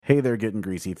Hey there, Getting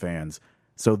Greasy fans.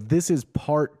 So this is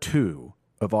part 2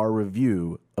 of our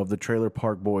review of the Trailer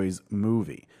Park Boys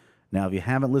movie. Now, if you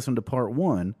haven't listened to part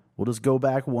 1, we'll just go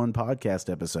back one podcast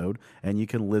episode and you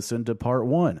can listen to part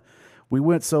 1. We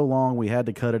went so long, we had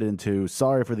to cut it in 2.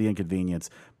 Sorry for the inconvenience,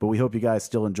 but we hope you guys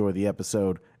still enjoy the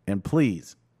episode. And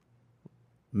please,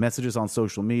 message us on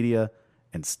social media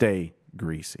and stay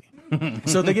greasy.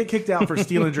 So they get kicked out for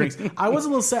stealing drinks. I was a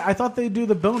little sad. I thought they'd do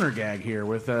the boner gag here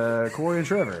with Corey and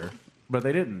Trevor, but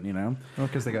they didn't, you know. Well,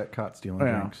 because they got caught stealing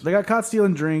drinks. They got caught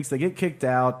stealing drinks. They get kicked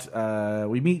out.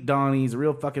 We meet Donnie. He's a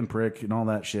real fucking prick and all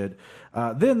that shit.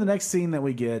 Then the next scene that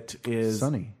we get is...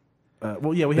 Sonny.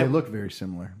 They look very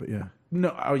similar, but yeah.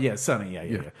 No, oh yeah, Sonny,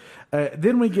 yeah.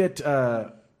 Then we get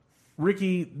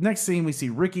Ricky. Next scene, we see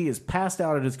Ricky is passed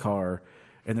out at his car,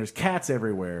 and there's cats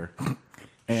everywhere.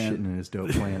 And shitting in his dope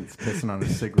plants, pissing on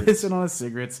his cigarettes. Pissing on his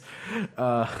cigarettes.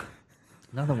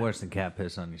 Nothing worse than cat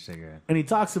piss on your cigarette. And he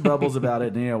talks to Bubbles about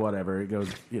it, and whatever. It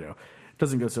goes,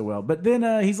 doesn't go so well. But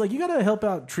then he's like, you got to help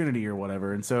out Trinity or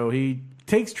whatever. And so he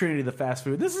takes Trinity to the fast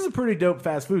food. This is a pretty dope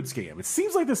fast food scam. It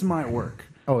seems like this might work.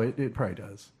 Oh, it probably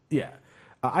does. Yeah.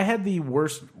 I had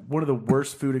one of the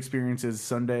worst food experiences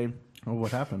Sunday. Oh,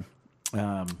 what happened?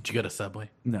 Did you go to Subway?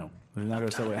 No, I did not go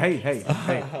to Subway.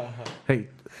 Hey.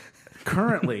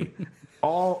 Currently,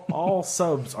 all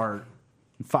subs are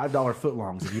 $5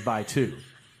 footlongs if you buy two.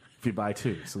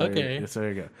 So there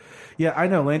you go. Yeah, I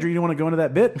know, Landry. You don't want to go into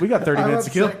that bit? We got 30 minutes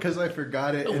to kill. Because I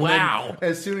forgot it. And wow!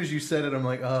 Then, as soon as you said it, I'm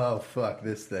like, oh fuck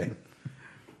this thing.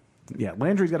 Yeah,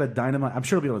 Landry's got a dynamite. I'm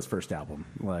sure it'll be on his first album.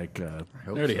 I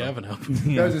already have an album.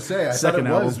 I was to say, I Second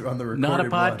thought it was album. on the recorded Not a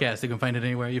one. podcast. You can find it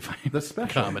anywhere you find The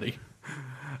special. comedy.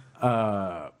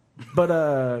 But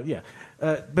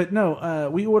no,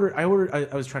 we ordered. I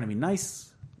was trying to be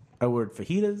nice. I ordered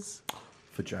fajitas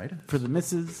Vagina? for the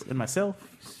missus and myself,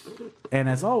 and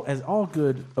as all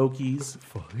good Okies,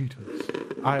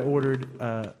 Fajitas. I ordered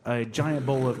a giant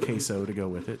bowl of queso to go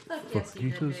with it. Yes,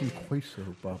 you did, Fajitas and baby.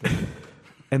 queso, Bobby.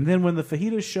 And then when the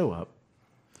fajitas show up,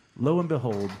 lo and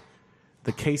behold,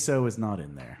 the queso is not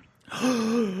in there.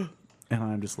 And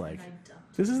I'm just like,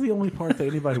 this is the only part that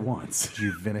anybody wants. Did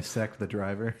you vinisect the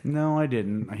driver? No, I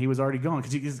didn't. He was already gone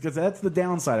because that's the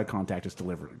downside of contactless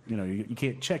delivery. You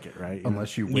can't check it, right?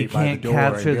 Unless you You wait by the can't door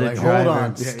capture and be the like, driver. hold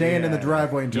on, stand in the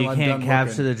driveway until You I'm can't done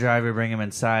capture looking. the driver, bring him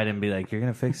inside, and be like, "You're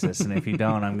gonna fix this," and if you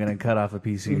don't, I'm gonna cut off a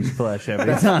piece of your flesh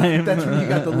every time. That's when you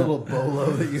got the little bolo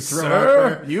that you throw out Sir,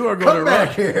 there. you are Come going to back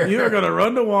run. here. You are going to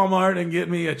run to Walmart and get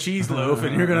me a cheese loaf,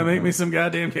 and you're going to make me some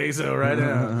goddamn queso right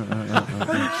now.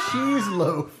 Cheese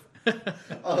loaf.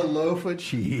 A loaf of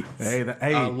cheese. Hey,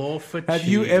 A loaf of have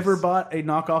you cheese. ever bought a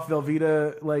knockoff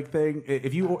Velveeta thing?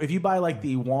 If you buy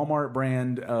the Walmart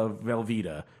brand of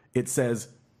Velveeta, it says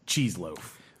cheese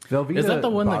loaf. Velveeta Is that the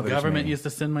one the bothers government me. used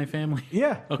to send my family?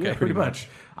 Yeah, Okay, yeah, pretty much.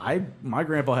 My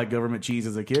grandpa had government cheese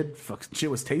as a kid. Fuck, shit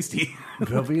was tasty.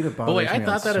 Velveeta bothers But wait, I me on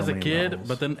thought that so as a many kid, levels.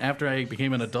 but then after I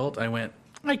became an adult, I went,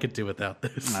 I could do without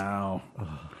this. Wow.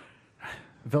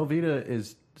 Velveeta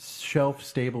is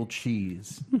shelf-stable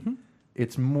cheese.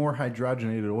 It's more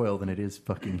hydrogenated oil than it is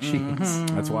fucking cheese.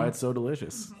 That's why it's so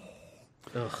delicious.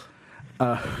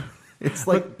 It's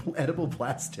like edible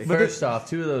plastic. First off,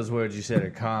 two of those words you said are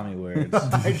commie words.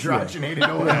 Hydrogenated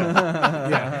oil.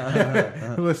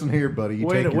 Yeah. Listen here, buddy. You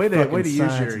Way take to- your way to- fucking way to use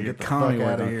science your and get the commie fuck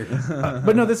out word of here.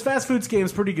 But no, this fast food scam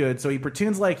is pretty good. So he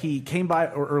pretends like he came by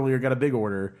earlier, got a big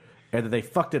order, and that they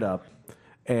fucked it up,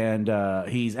 and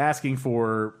he's asking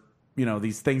for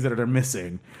these things that are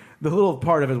missing. The little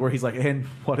part of it where he's like, and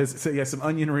what is it? So yeah, some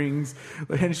onion rings,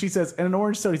 and she says, and an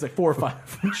orange soda. He's like 4 or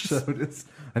 5. Sodas.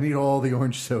 I need all the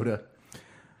orange soda.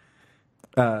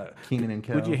 Keenan and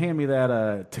Kel. Would you hand me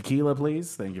that tequila,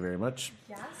 please? Thank you very much.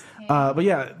 Yes, But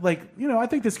yeah, I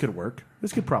think this could work.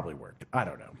 This could probably work. I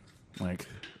don't know.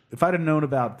 If I'd have known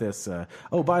about this.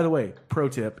 Oh, by the way, pro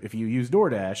tip: if you use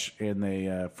DoorDash and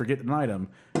they forget an item,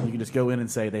 you can just go in and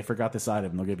say they forgot this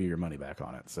item, and they'll give you your money back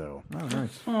on it. So, Oh,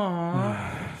 nice.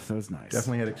 so it's nice.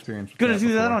 Definitely had experience with Gonna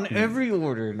do that before. on every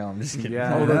order. No, I'm just kidding.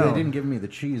 Yeah, I Although know. they didn't give me the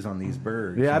cheese on these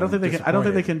burgers. Yeah, I don't think they can. I don't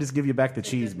think they disappointed. can just give you back the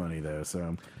cheese money though.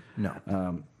 So,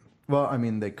 No. Well, I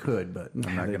mean, they could, but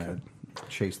I'm not they going to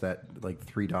chase that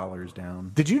 $3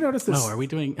 down. did you notice this? Oh, are we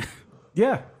doing...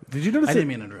 Yeah. Did you notice? I didn't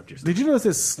mean to interrupt you. Did you notice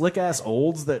this slick ass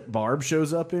Olds that Barb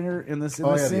shows up in in this?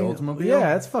 Oh, this yeah, the scene? Oldsmobile? Yeah,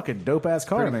 that's fucking dope ass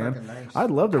car, Pretty man. fucking nice. I'd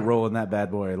love to roll in that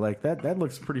bad boy. Like that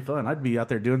looks pretty fun. I'd be out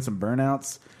there doing some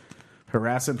burnouts,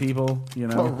 harassing people.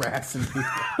 Harassing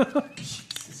people.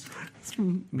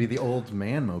 Be the old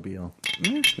man mobile.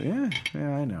 Yeah,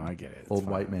 I know. I get it. It's Old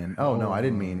fine. white man. Oh, no, I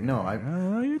didn't mean. No, I.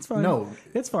 It's fine. No.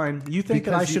 It's fine. You think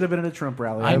that I Because should have been at a Trump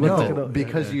rally. I looked know, it up.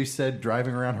 because you said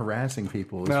driving around harassing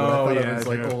people. Is what I Oh, thought yeah, it was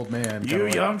like yeah. old man. You kinda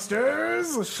like,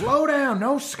 youngsters. slow down.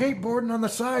 No skateboarding on the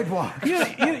sidewalk.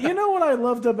 You know what I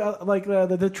loved about like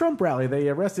the Trump rally? They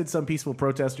arrested some peaceful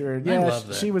protester. And, yeah, love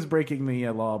that. she was breaking the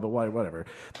law, but whatever.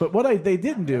 But what they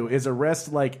didn't do is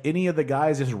arrest like any of the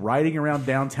guys just riding around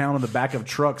downtown on the back of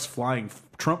trucks flying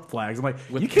Trump flags. I'm like,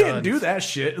 With you can't guns. do that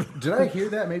shit. Did I hear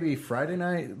that maybe Friday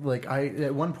night? Like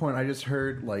at one point I just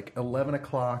heard like 11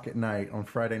 o'clock at night on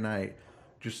Friday night,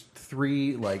 just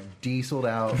 3 like dieseled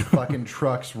out fucking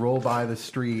trucks roll by the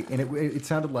street, and it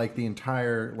sounded like the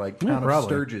entire like town of probably.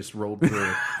 Sturgis rolled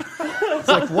through. It's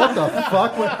like, what the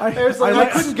fuck? I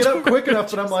couldn't get up quick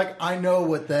enough, but I'm like, I know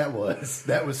what that was.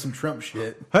 That was some Trump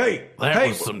shit. Hey, That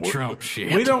was some Trump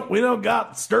shit. We don't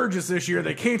got Sturgis this year.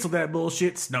 They canceled that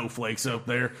bullshit. Snowflakes up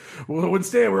there. Well,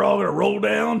 instead, we're all going to roll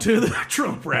down to the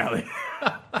Trump rally.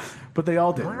 But they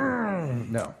all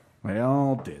didn't. No. They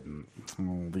all didn't.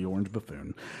 Oh, the orange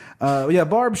buffoon. Yeah,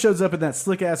 Barb shows up in that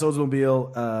slick ass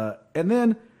Oldsmobile, and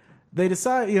then they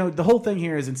decide. The whole thing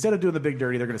here is instead of doing the big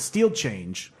dirty, they're going to steal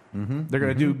change. They're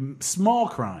going to do small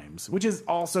crimes, which is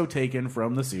also taken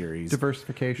from the series.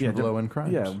 Diversification of low-end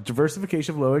crimes. Yeah,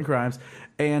 diversification of low-end crimes.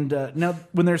 And now,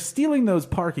 when they're stealing those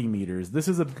parking meters, this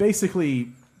is basically...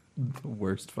 The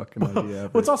worst fucking idea ever.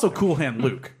 Well, it's also Cool Hand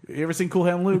Luke. You ever seen Cool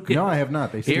Hand Luke? No, I have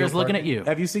not. They steal Here's looking at parking- you.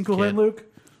 Have you seen Cool Kid. Hand Luke?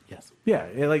 Yes. Yeah,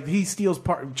 like he steals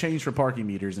change for parking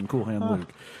meters in Cool Hand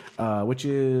Luke, which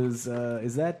is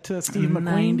that Steve McQueen?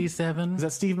 97. Is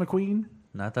that Steve McQueen?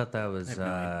 I thought that was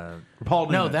Paul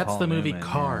Newman. No, that's Paul the movie Newman,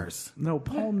 yeah. Cars. No,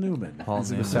 Paul Newman. Paul Is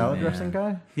it the Newman, salad yeah. dressing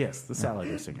guy? Yes, the salad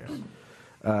dressing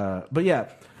guy. But yeah,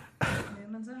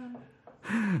 Newman's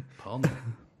own. Paul.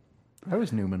 I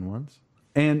was Newman once.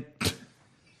 and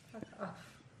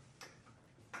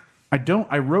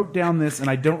I wrote down this and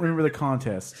I don't remember the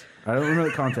context. I don't remember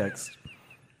the context.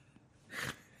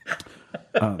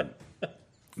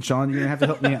 Sean, you're gonna have to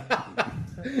help me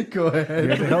out. Go ahead. You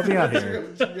have to help me out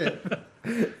here.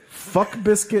 Fuck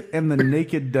Biscuit and the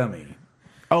Naked Dummy.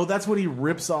 Oh, that's when he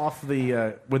rips off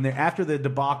the when they're after the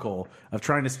debacle of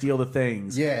trying to steal the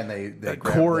things. Yeah, and they grab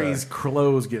Corey's the-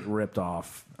 clothes get ripped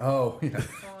off. Oh, yeah.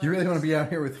 You really want to be out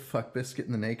here with Fuck Biscuit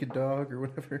and the Naked Dog or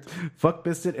whatever? Fuck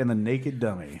Biscuit and the Naked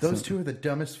Dummy. Those two are the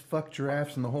dumbest fuck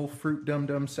giraffes in the whole fruit dum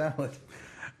dum salad.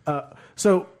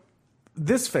 So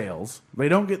this fails. They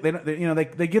don't get.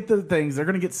 They get the things. They're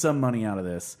going to get some money out of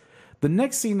this. The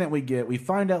next scene that we get, we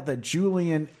find out that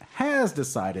Julian has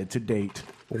decided to date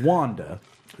Wanda.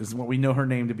 Is what we know her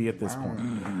name to be at this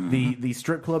point. The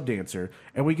strip club dancer,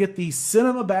 and we get the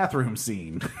cinema bathroom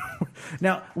scene.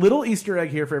 Now, little Easter egg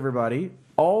here for everybody.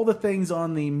 All the things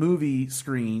on the movie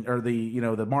screen or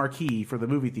the marquee for the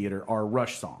movie theater are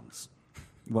Rush songs.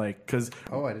 Like, because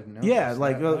Oh, I didn't know. yeah,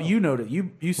 like you noted,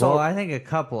 you saw. Well, I think a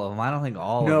couple of them. I don't think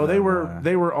all. no, of them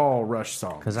they were all Rush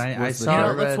songs. because I Was the saw. You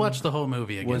know, it let's read- watch the whole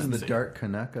movie again. Was and the see. Dark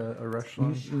Canuck a Rush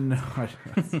song? No,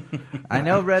 I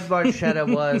know Red Barchetta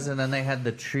was, and then they had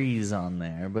the trees on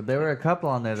there, but there were a couple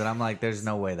on there that I'm like, there's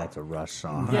no way that's a Rush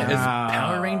song. Yeah, is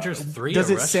Power Rangers 3 does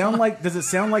a it Rush sound song? like? Does it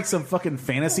sound like some fucking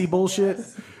fantasy bullshit?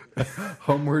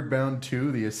 Homeward Bound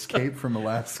 2, The Escape from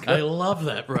Alaska. I love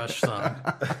that Rush song.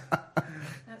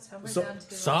 That's Homeward Bound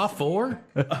 2. Saw 4?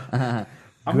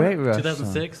 Great Rush song.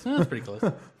 2006? Oh, that's pretty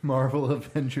close. Marvel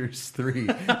Avengers 3,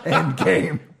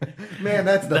 Endgame. Man,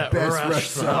 that's the That best Rush Rush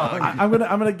song. I'm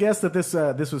gonna guess that this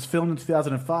was filmed in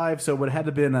 2005, so it would have had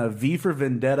to been V for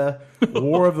Vendetta,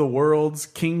 War of the Worlds,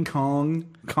 King Kong,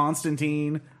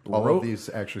 Constantine. All of these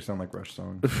actually sound like Rush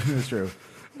songs. That's true.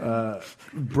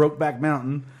 Brokeback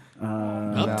Mountain.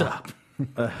 Up top.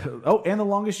 And The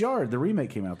Longest Yard. The remake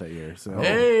came out that year. So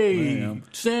Hey,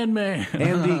 Sandman.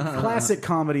 and the classic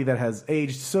comedy that has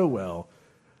aged so well,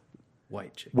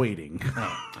 White chick. Waiting.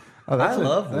 Oh, that's I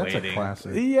love that's Waiting. a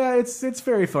classic. Yeah, it's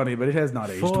very funny, but it has not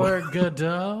aged well. For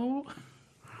Godot.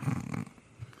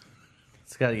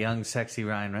 It's got a young, sexy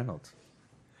Ryan Reynolds.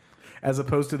 As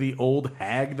opposed to the old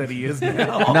hag that he is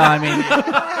now. No, I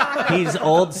mean, he's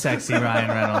old, sexy Ryan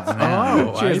Reynolds now.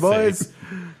 Oh, Cheers, I see. boys.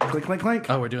 Clink, clink, clink.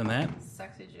 Oh, we're doing that?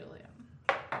 Sexy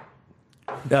Julia.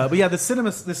 But yeah, the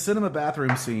cinema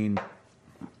bathroom scene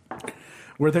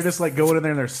where they're just like going in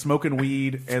there and they're smoking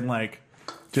weed and like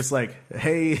just like,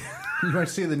 hey, You want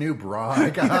to see the new bra I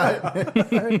got?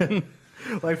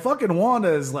 Like fucking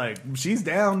Wanda is like she's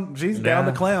down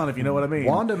to clown if you know what I mean.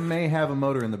 Wanda may have a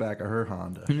motor in the back of her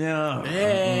Honda. No.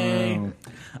 Hey,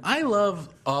 I love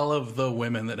all of the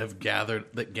women that gather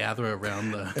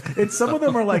around the. And some of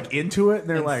them are like into it and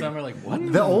they're And like some are like,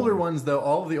 what? The older ones, though,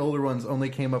 all of the older ones only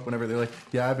came up whenever they're like,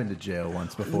 "Yeah, I've been to jail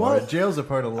once before. What? Jail's a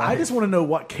part of life." I just want to know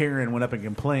what Karen went up and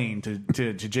complained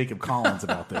to Jacob Collins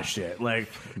about this shit. Like,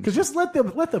 because just let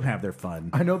them have their fun.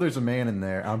 I know there's a man in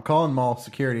there. I'm calling mall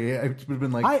security. I would have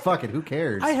been like, "Fuck it, who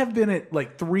cares?" I have been at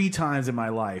like 3 times in my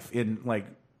life in like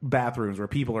bathrooms where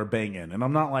people are banging, and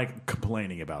I'm not like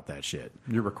complaining about that shit.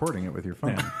 You're recording it with your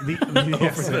phone.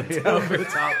 Over the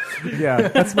top. Yeah,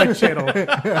 that's my channel.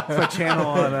 That's my channel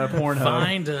on Pornhub.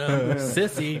 Find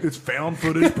sissy, It's found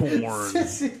footage porn.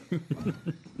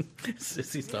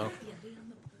 sissy stuff.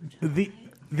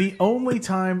 The only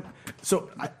time, so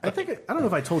I think I don't know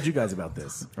if I told you guys about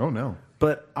this, Oh no.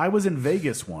 but I was in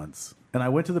Vegas once, and I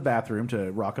went to the bathroom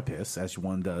to rock a piss, as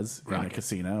one does in a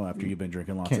casino after you've been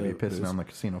drinking lots Can't of be pissing booze. on the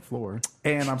casino floor.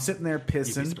 And I'm sitting there You'd be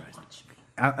pissing, surprised.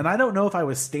 and I don't know if I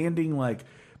was standing like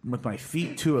with my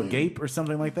feet to a gape or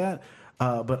something like that.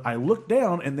 But I look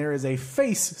down and there is a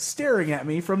face staring at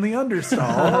me from the understall.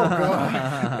 Oh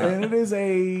god! And it is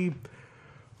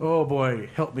oh boy,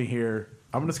 help me here.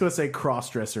 I'm just going to say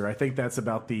cross-dresser. I think that's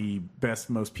about the best,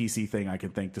 most PC thing I can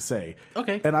think to say.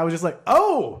 Okay. And I was just like,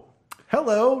 oh,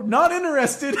 hello, not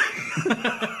interested.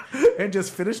 And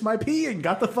just finished my pee and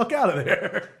got the fuck out of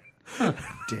there.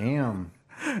 Damn.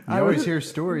 You always hear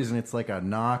stories and it's like a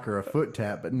knock or a foot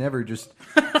tap, but never just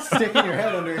sticking your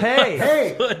head under.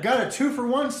 Hey, got a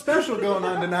 2-for-1 special going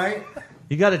on tonight.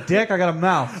 You got a dick, I got a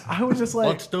mouth. I was just like,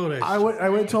 Let's do this. I went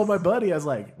and told my buddy, I was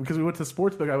like, because we went to the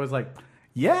sports book, I was like,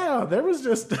 yeah, there was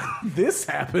just this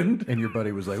happened. And your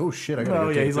buddy was like, "Oh shit, I gotta Oh go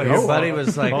yeah, take he's like, this." Your buddy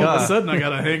was like, all of a sudden I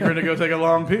got a hankering to go take a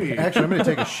long pee. Actually, I'm gonna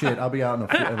take a shit. I'll be out in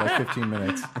like 15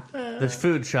 minutes. there's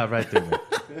food shoved right through me.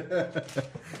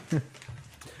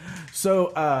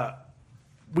 So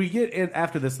we get in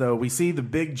after this though. We see the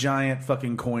big giant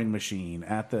fucking coin machine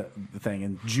at the thing,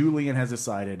 and Julian has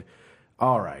decided,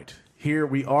 all right, here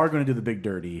we are going to do the big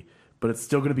dirty, but it's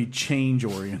still going to be change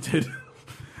oriented.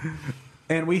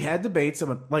 And we had debates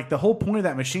about, like, the whole point of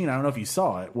that machine, I don't know if you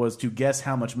saw it, was to guess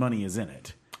how much money is in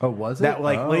it. Oh, was it? That,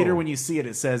 like, Oh. later when you see it,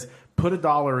 it says, put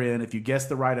 $1 in. If you guess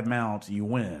the right amount, you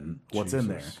win what's in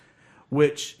there. Jesus.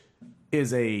 Which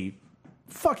is a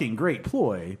fucking great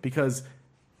ploy, because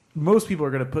most people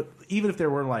are going to put, even if there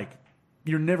were, like,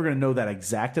 you're never going to know that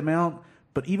exact amount,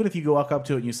 but even if you go walk up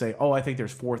to it and you say, oh, I think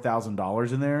there's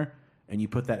 $4,000 in there, and you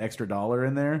put that extra dollar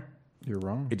in there, You're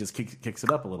wrong. it just kicks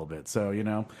it up a little bit. So, you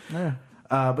know. Yeah.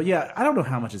 But yeah, I don't know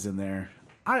how much is in there.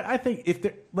 I think if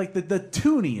they're like the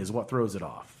toonie is what throws it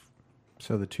off.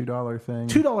 So the $2 thing.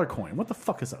 $2 coin. What the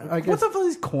fuck is that? I What guess- the fuck are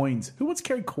these coins? Who wants to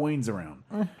carry coins around?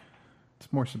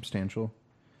 It's more substantial.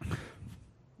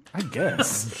 I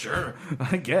guess. Sure.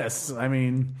 I guess. I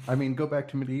mean, Go back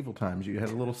to medieval times. You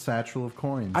had a little satchel of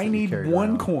coins. I that you need carried one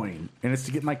around. coin, and it's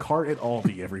to get my cart at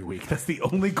Aldi every week. That's the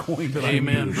only coin that I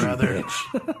Amen, need. brother.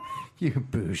 You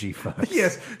bougie fuck.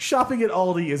 Yes, shopping at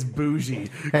Aldi is bougie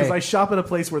because Hey. I shop at a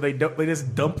place where they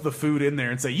just dump the food in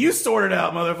there and say, "You sort it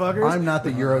out, motherfuckers." I'm not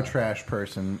the Eurotrash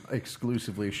person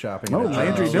exclusively shopping. Oh, at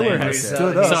Landry Aldi. Miller has So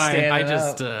stood he's up. Sorry, I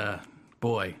standing just,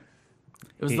 boy.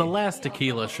 It was the last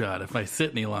tequila shot. If I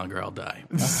sit any longer, I'll die.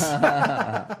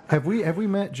 Have we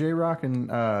met J Rock and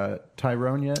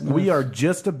Tyrone yet? in We this? are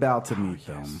just about to meet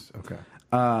them. Okay.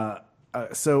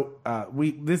 So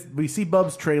we see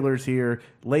Bub's trailers here.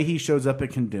 Leahy shows up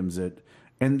and condemns it,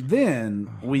 and then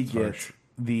we get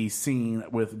the scene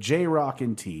with J Rock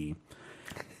and T,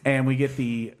 and we get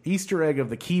the Easter egg of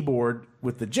the keyboard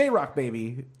with the J Rock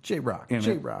baby. J Rock. In it.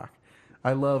 J Rock.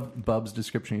 I love Bub's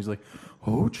description. He's like,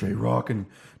 "Oh, J Rock and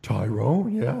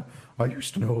Tyrone. Yeah, I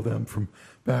used to know them from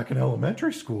back in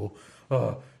elementary school.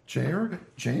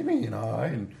 Jamie and I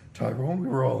and Tyrone, we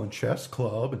were all in chess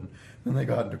club, and then they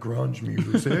got into grunge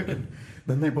music, and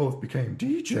then they both became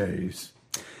DJs."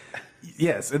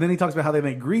 Yes, and then he talks about how they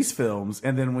make Grease films,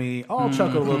 and then we all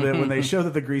chuckle a little bit when they show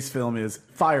that the Grease film is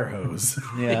Fire Hose.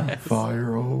 Yeah.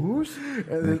 Fire hose.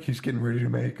 I think he's getting ready to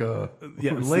make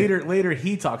Yeah, later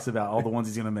he talks about all the ones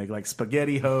he's gonna make, like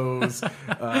Spaghetti Hose,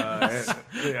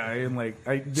 and like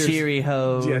there's- Cheery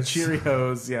hose. Yeah, Cheery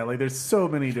Hose. Yeah, like there's so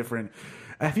many different.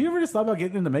 Have you ever just thought about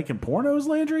getting into making pornos,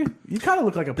 Landry? You kind of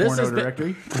look like a This porno has been-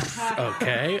 director.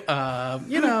 Okay.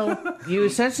 You know, You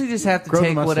essentially just have to Grow the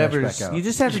take mustache whatever's. back out. You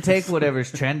just have to take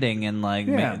whatever's trending and like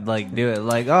Yeah. do it.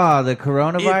 Like, oh, the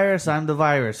coronavirus, I'm the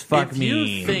virus. Fuck if me.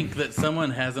 you think that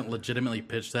someone hasn't legitimately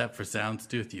pitched that for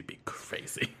Soundstooth, you'd be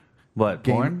crazy. What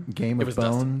porn? Game It of was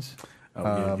Dustin. Bones.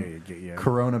 Oh, yeah.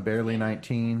 Corona Barely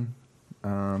 19.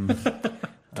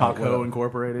 Taco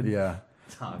Incorporated. Yeah.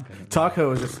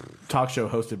 Taco is just talk show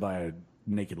hosted by a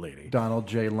naked lady. Donald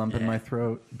J. Lump in my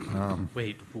throat.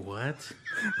 Wait, what?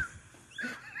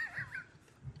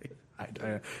 I don't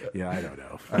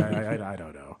know. I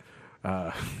don't know.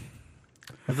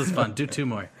 This is fun. Do 2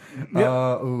 more.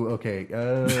 Ooh, okay.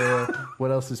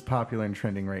 What else is popular and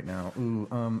trending right now? Ooh,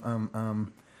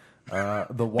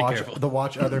 careful. the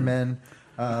watch other men.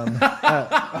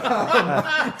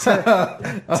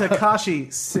 Takashi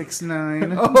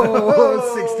 6ix9ine.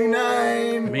 Oh, 69.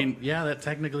 I mean, yeah, that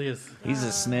technically is. He's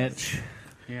a snitch.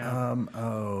 Yeah.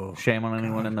 Shame on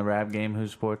anyone in the rap game who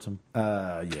supports him.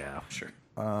 Yeah. Sure.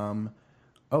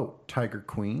 Tiger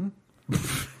Queen.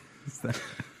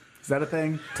 Is that a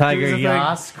thing? Tiger Is this a thing?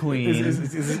 Yas Queen.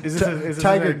 Is this a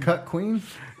Tiger thing? Cut Queen.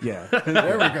 Yeah.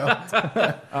 There we go.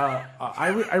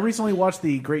 I recently watched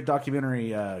the great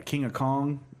documentary King of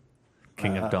Kong.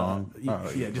 King of Dong.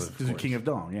 Just King of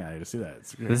Dong. Yeah, I just see that.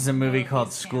 It's great. This is a movie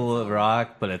called School of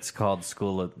Rock, but it's called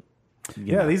School of...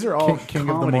 Yeah, these are all King of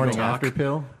the comedy Morning gold. After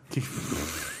Pill. King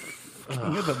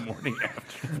of the Morning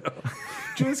After.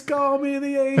 Just call me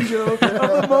the angel of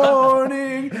the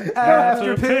morning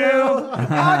after pill.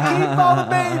 I keep all the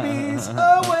babies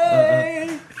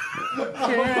away.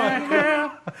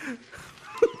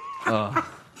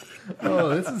 Oh,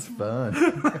 this is fun.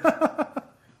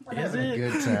 Is A it?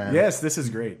 good time. Yes, this is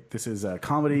great. This is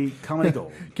comedy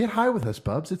gold. Get high with us,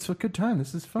 Bubs. It's a good time.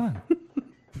 This is fun.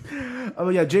 Oh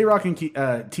yeah, J Rock and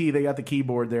T, they got the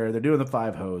keyboard there. They're doing the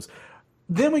 5 hoes.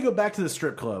 Then we go back to the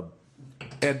strip club,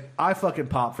 and I fucking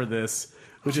pop for this,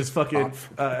 which is fucking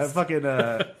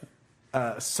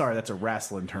sorry, that's a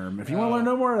wrestling term. If you want to learn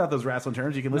no more about those wrestling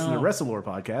terms, you can listen to the WrestleLore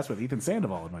podcast with Ethan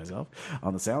Sandoval and myself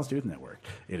on the Soundstooth Network.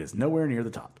 It is nowhere near the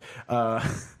top,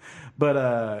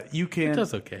 but you can. It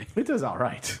does okay. It does all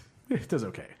right. It does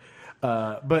okay.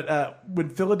 But when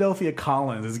Philadelphia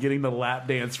Collins is getting the lap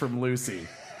dance from Lucy.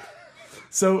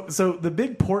 So the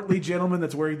big portly gentleman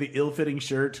that's wearing the ill-fitting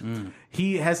shirt,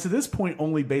 he has to this point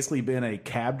only basically been a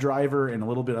cab driver and a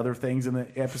little bit other things in the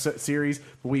episode series.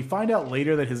 But we find out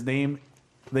later that his name,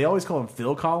 they always call him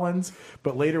Phil Collins,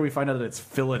 but later we find out that it's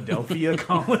Philadelphia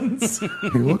Collins. He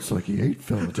looks like he ate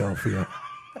Philadelphia.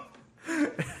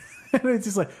 And it's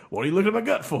just like, what are you looking at my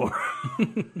gut for?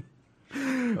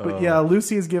 But yeah,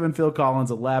 Lucy has given Phil Collins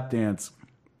a lap dance.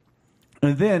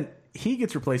 And then he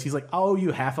gets replaced. He's like, I'll owe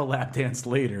you half a lap dance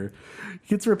later. He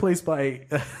gets replaced by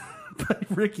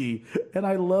Ricky. And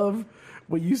I love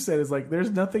what you said is like, there's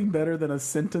nothing better than a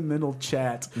sentimental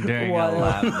chat During a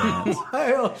lap dance.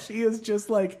 while she is just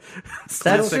like, That's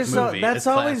Classic just movie. that's It's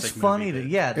always classic funny.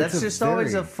 movie. That's It's a just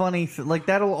always very- a funny. Like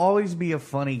that'll always be a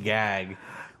funny gag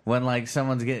when like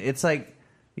someone's getting. It's like,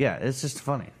 yeah, it's just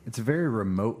funny. It's a very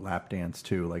remote lap dance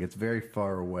too. Like it's very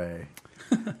far away.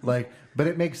 But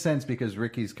it makes sense because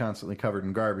Ricky's constantly covered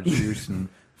in garbage juice, and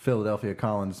Philadelphia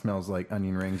Collins smells like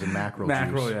onion rings and mackerel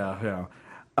juice. yeah.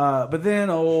 But then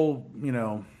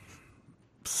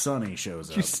Sonny shows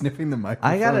up. She's sniffing the microphone.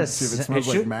 I gotta to see if it s- smells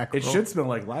like mackerel. It should smell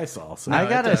like Lysol. So I it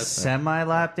got a does. semi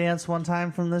lap dance one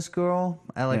time from this girl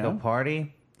at like Yeah? a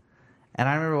party. And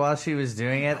I remember while she was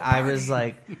doing it, I was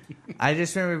like, I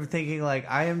just remember thinking like,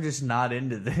 I am just not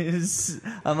into this.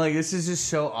 I'm like, this is just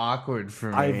so awkward for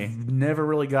me. I've never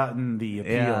really gotten the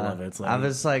appeal of it. It's like, I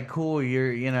was like, cool,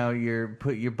 you're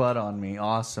put your butt on me,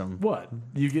 awesome. what?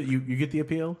 You get the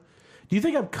appeal? Do you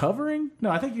think I'm covering? No,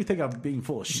 I think you think I'm being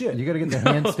full of shit. You got to get the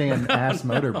handstand ass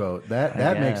motorboat. That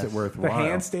makes it guess. the worthwhile.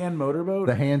 handstand motorboat?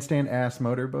 The handstand ass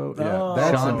motorboat. Yeah, Oh.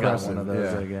 that's Sean got impressive. one of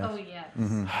those, yeah. I guess. Oh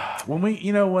yes.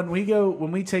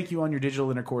 When we take you on your digital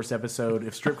intercourse episode,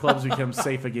 if strip clubs become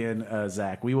safe again,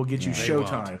 Zach, we will get you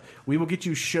Showtime. won't. We will get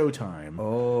you Showtime,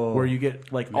 where you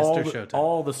get like Showtime.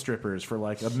 all the strippers for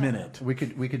like a minute. We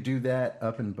could do that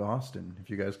up in Boston. If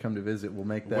you guys come to visit, we'll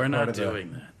make that. We're part not of the-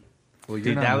 doing that. Well, you're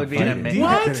Dude, not that would be an invited. amazing.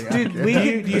 What? Dude,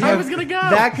 we could. I was gonna go.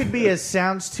 That could be a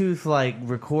Soundstooth like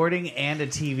recording and a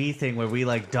TV thing where we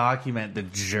like document the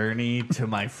journey to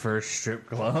my first strip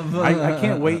club. I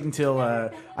can't wait until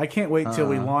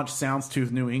we launch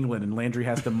Soundstooth New England and Landry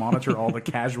has to monitor all the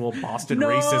casual Boston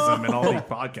racism and all these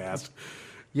podcasts.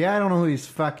 Yeah, I don't know who these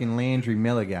fucking Landry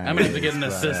Miller guy I'm gonna have to is, get an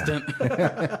but,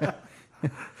 assistant.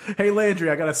 Hey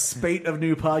Landry, I got a spate of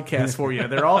new podcasts for you.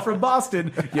 They're all from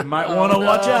Boston. You might want to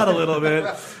watch out a little bit.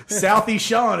 Southie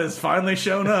Sean has finally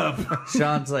shown up.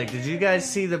 Sean's like, did you guys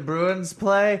see the Bruins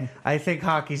play? I think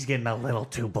hockey's getting a little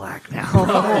too black now.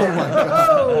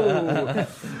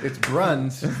 It's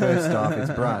Bruns. First off,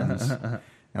 it's Bruns. And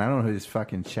I don't know who this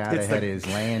fucking It's chatterhead the- is,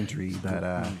 Landry,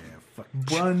 but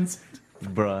Bruns.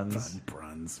 Bruns.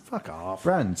 Bruns. Fuck off.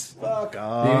 Bruns. Fuck You're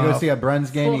off. gonna go see a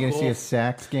Bruns game. You're Fuck gonna see a off.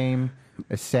 Sax game.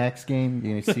 A Sax game.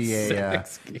 You're gonna see a.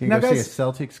 Sax game. You're Now, gonna guys- see a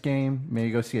Celtics game.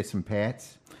 Maybe go see some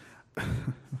Pats.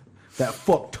 That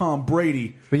fuck Tom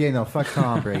Brady. But yeah, no, fuck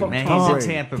Tom Brady. Man, Tom he's in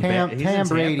Brady. Tampa Bay. Tom, He's in Tom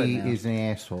Tampa Brady now. is an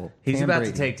asshole. He's Tom about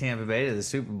Brady. to take Tampa Bay to the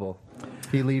Super Bowl.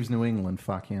 He leaves New England.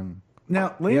 Fuck him.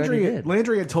 Now, already did.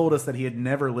 Landry had told us that he had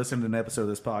never listened to an episode of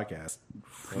this podcast.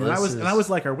 And this I is- was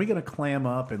like, are we going to clam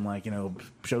up and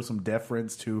show some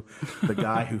deference to the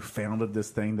guy who founded this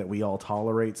thing that we all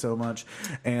tolerate so much?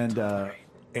 And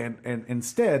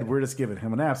instead, we're just giving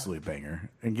him an absolute banger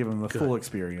and giving him the full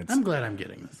experience. I'm glad I'm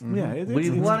getting this. Yeah, We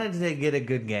wanted to get a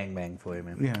good gangbang for you,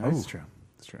 man. Yeah, that's true.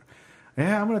 That's true.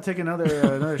 Yeah, I'm going to take another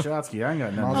Shotsky. I ain't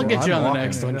got nothing. I'll get you on the walking.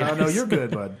 next one, No, guys. no, you're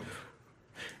good, bud.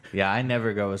 Yeah, I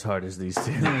never go as hard as these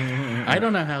two. I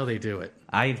don't know how they do it.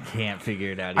 I can't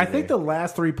figure it out. I Either. think the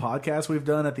last 3 podcasts we've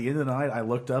done at the end of the night, I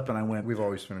looked up and I went, We've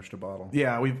always finished a bottle.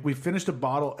 yeah, we finished a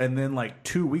bottle, and then like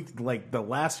 2 weeks, like the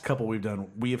last couple we've done,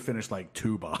 we have finished like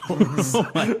 2 bottles.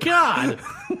 Oh my God.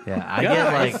 Yeah, I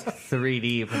get like 3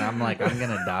 deep, and I'm like, I'm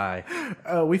gonna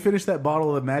die. We finished that bottle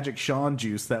of the Magic Sean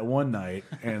juice that one night,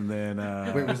 and then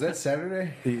Wait, was that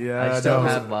Saturday? yeah, I still no,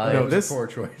 have mine. no, It was a this poor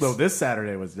choice. No, this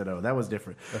Saturday was that was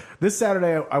different. This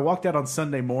Saturday, I walked out on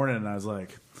Sunday morning, and I was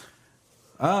like,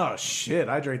 oh shit,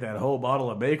 I drank that whole bottle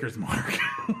of Maker's Mark.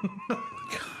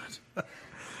 God.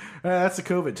 That's the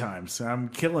COVID times. I'm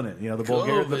killing it. You know, the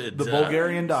COVID the times.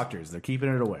 Bulgarian doctors, they're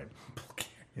keeping it away.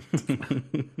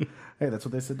 Hey, that's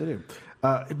what they said to do.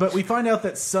 But we find out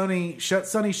that Sonny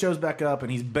shows back up,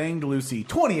 and he's banged Lucy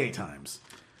 28 times.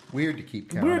 Weird to keep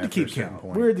count. Weird to after a keep certain count.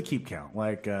 point. Weird to keep count.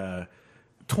 Like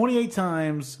 28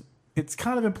 times. It's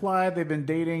kind of implied they've been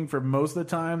dating for most of the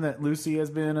time that Lucy has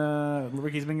been,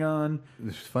 Ricky's been gone.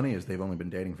 What's funny is they've only been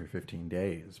dating for 15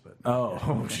 days, but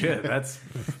Oh shit, that's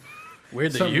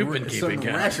Weird that you've been keeping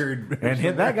count. record. and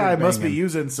some that guy record must be banging.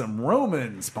 using some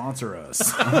Roman sponsor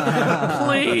us.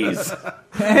 Please.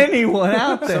 Anyone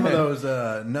out there? Some of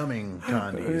those numbing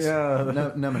condies.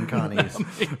 Yeah. Numbing connies.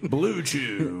 Blue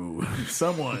Chew,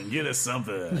 someone get us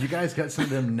something. You guys got some of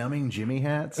them numbing Jimmy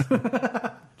hats?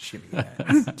 Jimmy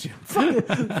hats.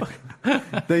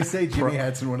 They say Jimmy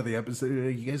hats in one of the episodes.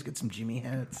 You guys got some Jimmy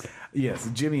hats? Yes,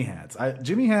 Jimmy hats.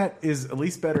 Jimmy hat is at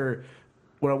least better.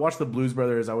 When I watch the Blues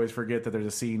Brothers, I always forget that there's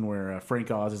a scene where Frank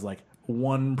Oz is like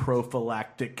one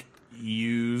prophylactic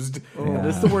used. And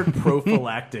just the word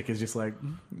prophylactic is just like,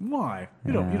 why?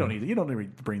 You don't need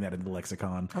to bring that into the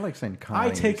lexicon. I like saying I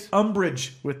connies. take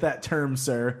umbrage with that term,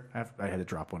 sir. I had to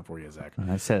drop one for you, Zach.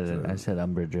 I said it. I said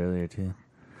umbrage earlier too.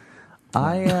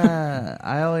 I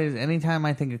always, anytime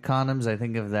I think of condoms, I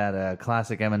think of that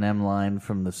classic Eminem line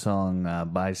from the song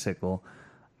 "Bicycle."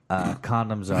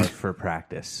 Condoms are for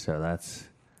practice, so that's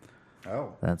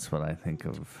what I think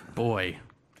of. Boy.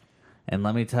 And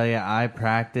let me tell you, I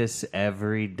practice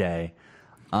every day.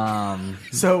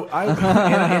 So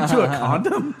I into a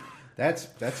condom. That's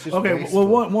just Okay, wasteful.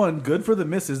 well, one good for the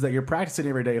missus that you're practicing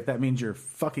every day. If that means you're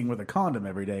fucking with a condom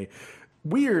every day,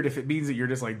 weird if it means that you're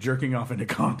just like jerking off into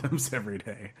condoms every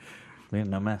day. Yeah,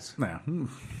 no mess. Nah.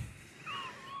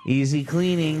 Easy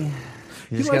cleaning.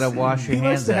 You just likes- gotta wash your he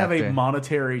hands likes to have after. a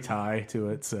monetary tie to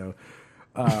it. So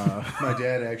My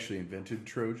dad actually invented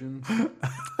Trojans.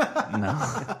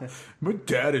 my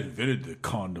dad invented the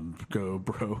condom. Go,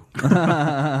 bro.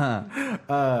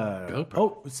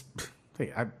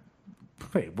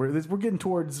 We're getting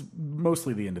towards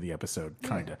mostly the end of the episode,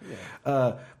 kind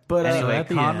of. But Anyway, at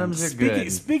the condoms end, are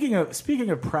good. Speaking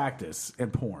of practice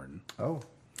and porn, Oh.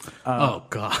 Oh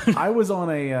God. I was on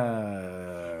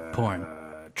a Porn.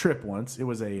 trip once. It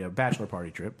was a bachelor party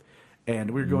trip,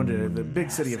 and we were going to the big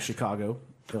city of Chicago,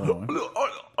 Illinois.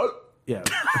 Yeah,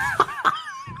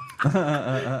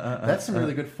 That's some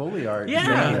really good Foley art. Did you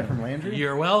Yeah. get that from Landry?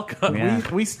 You're welcome. Yeah.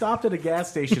 we stopped at a gas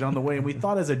station on the way, and we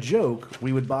thought, as a joke,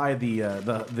 we would buy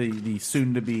the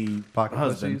soon to be Pocket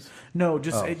husband. pussies? No,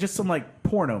 just some like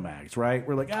porno mags, right?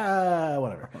 We're like,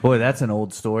 whatever. Boy, that's an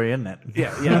old story, isn't it?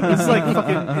 Yeah. It's like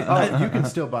fucking. Oh, you can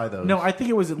still buy those. No, I think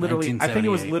it was literally. I think it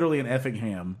was 1978. literally an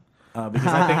Effingham. Because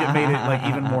I think it made it like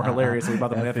even more hilarious about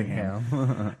them in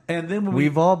Effingham. And then when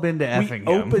We've all been to we Effingham.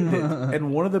 opened it,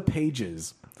 and one of the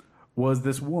pages was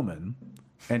this woman,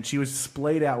 and she was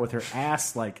splayed out with her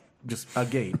ass like just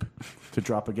agape, to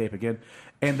drop a gape again.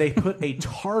 And they put a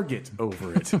target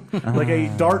over it, like a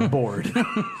dartboard,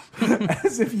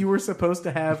 as if you were supposed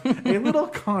to have a little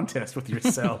contest with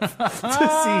yourself to see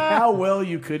how well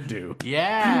you could do.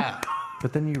 Yeah.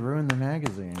 But then you ruin the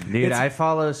magazine. Dude, I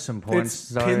follow some porn It's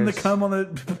stars. pin the cum on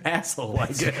the asshole, I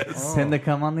guess. Pin the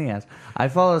cum on the ass. I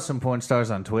follow some porn stars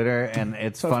on Twitter, and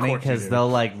it's Of funny course you because do. they'll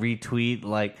like retweet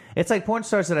like it's like porn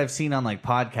stars that I've seen on like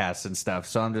podcasts and stuff.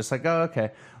 So I'm just like, oh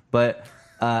okay, but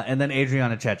and then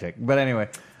Adriana Chechik. But anyway,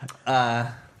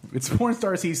 It's porn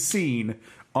stars he's seen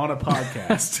on a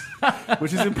podcast,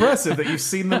 which is impressive that you've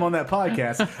seen them on that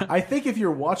podcast. I think if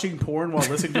you're watching porn while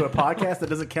listening to a podcast, that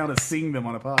doesn't count as seeing them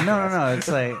on a podcast. no, it's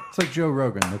like It's like Joe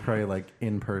Rogan. They're probably like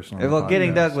in person. on the well,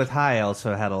 Getting podcast. Doug with High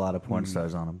also had a lot of porn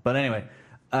stars on them. But anyway,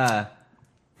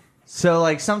 so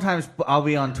like sometimes I'll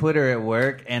be on Twitter at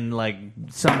work, and like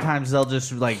sometimes they'll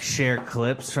just like share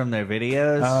clips from their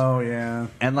videos. Oh yeah.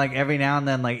 And like every now and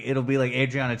then, like it'll be like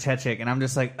Adriana Chechik, and I'm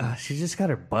just like, she just got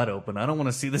her butt open. I don't want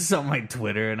to see this on my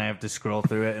Twitter, and I have to scroll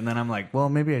through it. And then I'm like, well,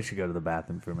 maybe I should go to the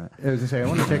bathroom for a minute. I was gonna say, I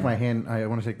want to take my hand. I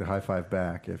want to take the high five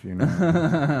back. If you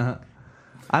know,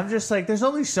 I'm just like, there's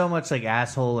only so much like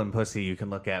asshole and pussy you can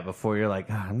look at before you're like,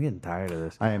 I'm getting tired of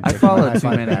this. I am. I taking my follow high too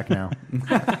five many. back now.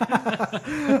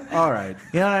 All right.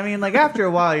 You know what I mean? Like after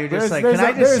a while, you're just There's- like, there's can I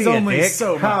a- just there's see a only dick?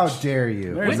 so How much. dare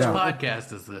you? Which No.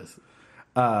 podcast is this?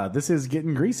 This is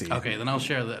Getting Greasy. Okay, then I'll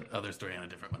share that other story on a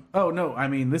different one. Oh no, I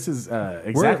mean this is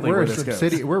exactly we're where a this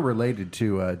subsidiary. goes. We're related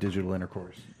to Digital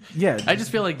Intercourse. Yeah. I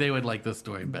just feel like they would like this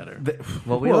story better.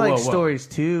 Well, we Whoa, like whoa, whoa. stories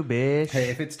too, bitch. Hey,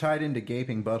 if it's tied into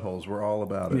gaping buttholes, we're all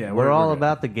about it. Yeah, we're all good.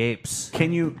 about the gapes.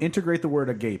 Can you integrate the word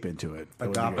agape into it? That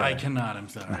would be Agape. good. I cannot. I'm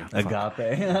sorry.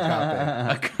 Agape.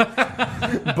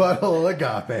 Butthole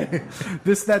agape.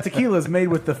 That tequila is made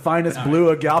with the finest blue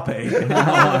agape in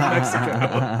all of Mexico.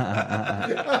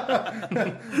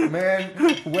 Man,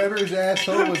 Weber's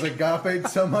asshole was agape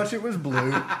so much it was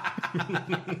blue.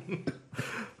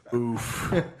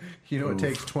 Oof. You know, it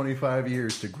takes 25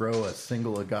 years to grow a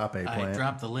single agape I plant.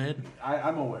 dropped the lid.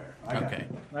 I'm aware. I got Okay. it.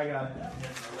 I got it.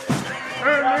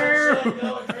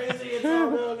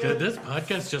 Did this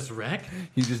podcast just wreck?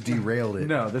 You just derailed it.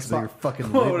 No, this so your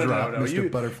fucking Oh, lid dropped,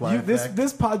 Mr. Butterfly. This effect.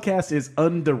 this podcast is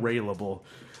underailable.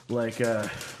 Like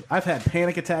I've had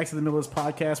panic attacks in the middle of this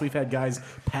podcast. We've had guys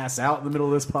pass out in the middle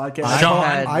of this podcast. Sean.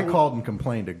 I called and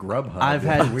complained to Grubhub. I've a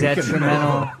had week in the middle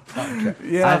of detrimental.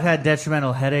 Yeah. I've had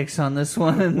detrimental headaches on this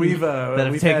one. We've, that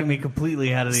have we've taken had me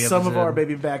completely out of the Some episode. of our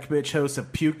baby back bitch hosts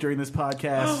have puked during this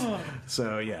podcast.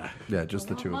 So yeah, Yeah, just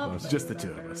the two of us. just the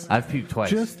two of us. I've puked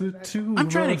twice. Just the two. I'm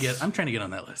of trying us. to get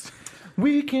on that list.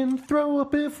 We can throw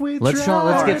up if we let's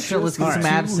try. get some Alright.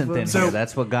 absinthe in So- here.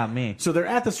 That's what got me. So they're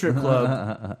at the strip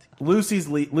club. Lucy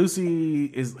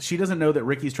she doesn't know that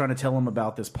Ricky's trying to tell him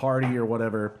about this party or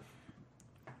whatever.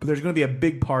 But there's going to be a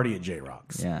big party at J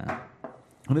Rocks. Yeah.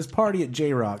 And this party at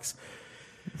J Rocks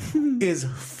is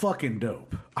fucking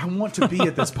dope. I want to be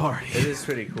at this party. It is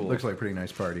pretty cool. Looks like a pretty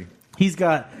nice party. He's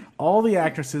got all the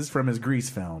actresses from his Grease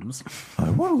films. I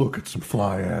want to look at some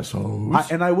fly assholes.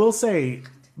 And I will say,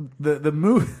 the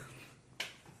movie.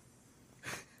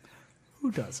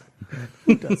 Who doesn't?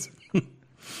 Who doesn't?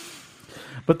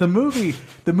 But the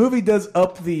movie does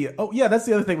up the. Oh yeah, that's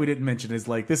the other thing we didn't mention is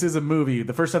like this is a movie.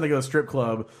 The first time they go to a strip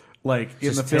club, like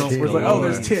in the Just film, where it's like, tits. oh,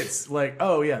 there's tits. Like,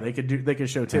 oh yeah, they could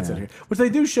show tits in here, which they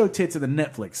do show tits in the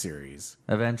Netflix series.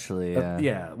 Eventually, yeah.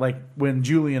 Yeah, like when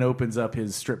Julian opens up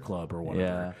his strip club or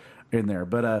whatever in there.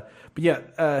 But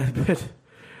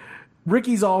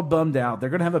Ricky's all bummed out. They're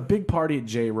gonna have a big party at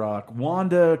J Rock.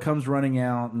 Wanda comes running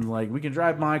out and like, we can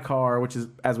drive my car, which is,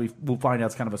 as we'll find out,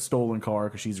 it's kind of a stolen car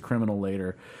because she's a criminal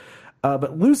later.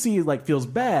 But Lucy like feels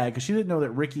bad because she didn't know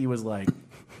that Ricky was like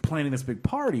planning this big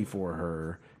party for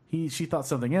her. She thought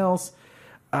something else.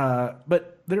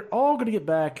 But they're all gonna get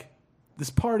back.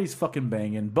 This party's fucking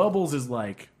banging. Bubbles is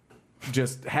like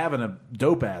just having a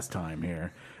dope ass time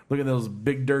here. Look at those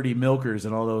big dirty milkers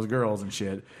and all those girls and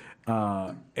shit.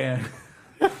 And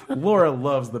Laura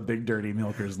loves the big dirty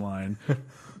milkers line.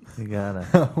 You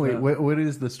gotta. Wait, what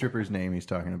is the stripper's name he's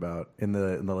talking about in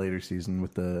the later season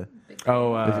with the?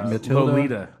 Oh, Is it Matilda?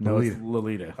 Lolita. No, Lolita. it's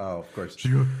Lolita. Oh, of course. She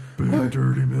got big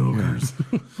dirty milkers.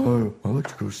 Oh, I like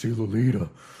to go see Lolita.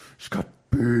 She's got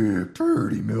big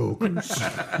dirty milkers.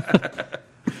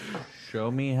 Show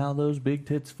me how those big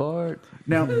tits fart.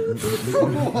 Now,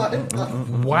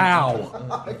 Wow.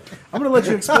 I'm going to let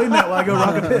you explain that while I go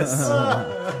rock a piss.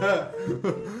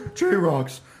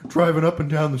 J-Rock's driving up and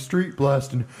down the street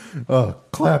blasting,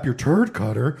 clap your turd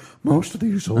cutter. Most of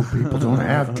these old people don't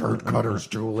have turd cutters,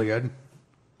 Julian.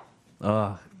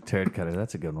 Oh, turd cutter.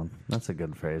 That's a good one. That's a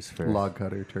good phrase for Log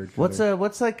cutter, turd cutter.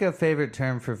 What's like a favorite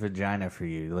term for vagina for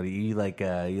you? Like, you like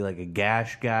a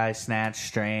gash guy, snatch,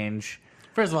 strange,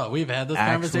 First of all, we've had this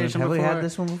excellent? conversation Have before. we had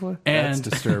this one before? That's And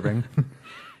disturbing.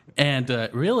 and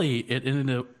really, it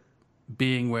ended up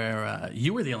being where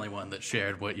you were the only one that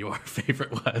shared what your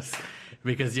favorite was,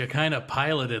 because you kind of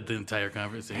piloted the entire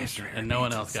conversation, and no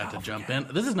one else got to jump in.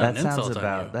 This is not an insult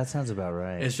on you. That sounds about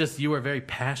right. It's just you were very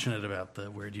passionate about the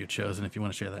word you chose, and if you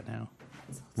want to share that now.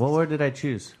 What word did I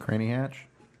choose? Cranny hatch?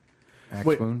 Axe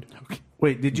Wait. wound?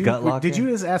 Wait, did you Gut locker? did you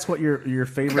just ask what your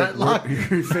favorite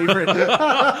your favorite? No.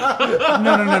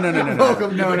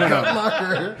 Welcome to the gut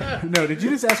locker. No, did you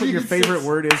just ask what your favorite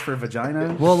word is for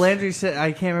vagina? Well, Landry said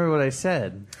I can't remember what I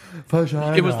said.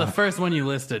 Vagina. It was the first one you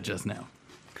listed just now.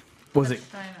 Was it?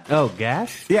 Oh,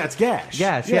 gash. Yeah, it's gash.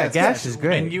 Gash. Yeah, it's gash is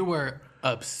great. And you were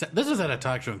upset. This was at a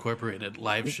Talk Show Incorporated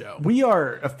live show. We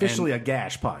are officially a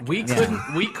gash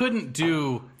podcast. We couldn't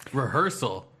do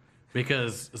rehearsal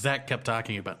because Zach kept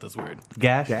talking about this word.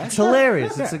 Gash. Gash? It's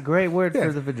hilarious. Yeah. It's a great word Yeah.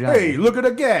 for the vagina. Hey, look at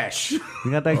a gash.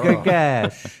 You got that good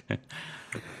gash.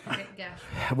 Okay,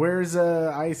 gosh. Where's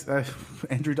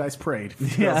Andrew Dice Parade?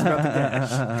 Tell us about the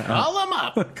gash. Call him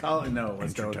up No,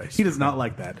 let's don't. He does not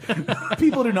like that.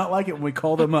 People do not like it when we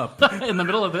call them up. in the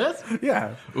middle of this.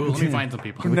 Yeah. Ooh, let me find some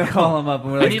people. We call him up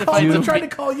and we're I need like, to find I've some tried to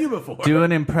call you before. do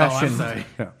an Oh, impression. I'm sorry.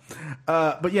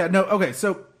 Yeah. But yeah, no. Okay,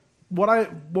 so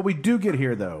what we do get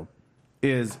here though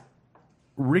is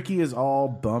Ricky is all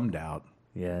bummed out,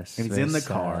 Yes. and he's very in the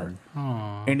sad. car,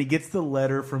 and he gets the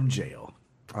letter from jail.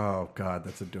 Oh, God,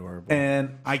 that's adorable.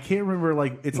 And I can't remember,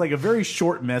 like, it's like a very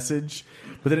short message,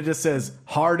 but then it just says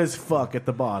hard as fuck at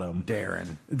the bottom.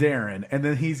 Darren. And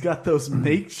then he's got those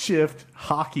makeshift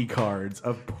hockey cards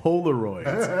of Polaroids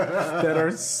that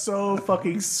are so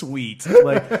fucking sweet.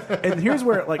 Like, and here's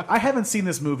where, like, I haven't seen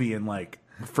this movie in, like,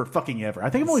 for fucking ever. I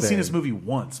think I've only seen this movie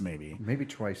once, maybe. Maybe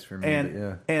twice for me, And but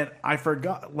yeah. and I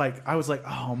forgot, like, I was like,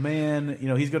 oh man, you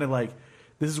know, he's gonna like,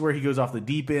 this is where he goes off the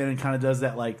deep end and kind of does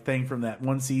that like thing from that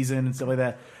one season and stuff like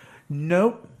that.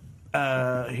 Nope.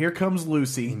 Here comes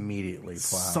Lucy Immediately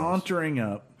plows. sauntering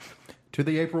up. To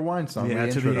the April Wine song. Yeah,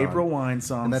 we to the introed on. April Wine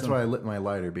song. And that's So- why I lit my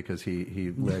lighter, because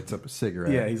he lights up a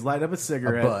cigarette. Yeah, he's lighting up a a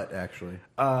cigarette. butt, actually.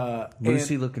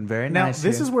 Lucy And- looking very Now, nice.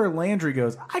 this here. is where Landry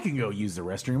goes, I can go use the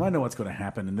restroom. I know what's going to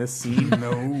happen in this scene.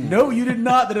 No, you did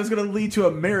not. That it was going to lead to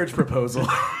a marriage proposal.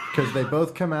 Because they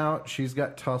both come out. She's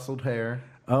got tousled hair.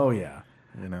 Oh, yeah.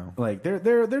 You know. Like, they're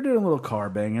doing a little car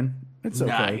banging. It's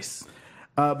okay. Nice.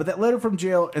 But that letter from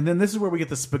jail, and then this is where we get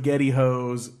the spaghetti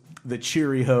hose, the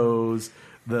cheery hose,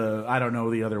 the I don't know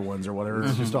the other ones or whatever.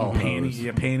 It's just all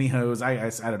pantyhose.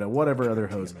 I don't know, whatever other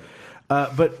hose.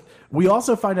 But we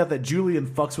also find out that Julian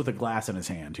fucks with a glass in his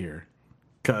hand here.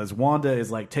 Because Wanda is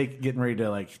like getting ready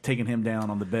to like taking him down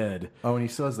on the bed. Oh, and he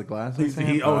still has the glass in his hand?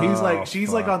 He's like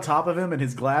she's like fuck. on top of him, and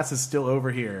his glass is still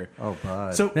over here. Oh,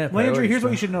 bud. So Yeah, Landry, here's what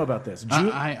stuff. you should know about this.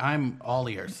 I'm all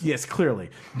ears. Yes, clearly.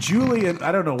 Julian,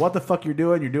 I don't know what the fuck you're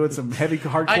doing. You're doing some heavy,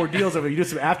 hardcore deals over. You do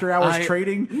some after hours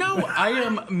trading. No, I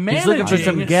am managing looking for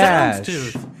some gas.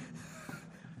 Soundstooth.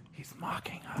 He's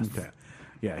mocking us. Okay.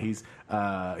 Yeah, he's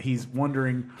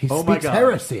wondering. He oh my speaks god,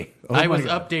 heresy. Oh I my was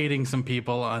God. updating some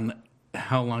people on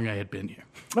how long I had been here.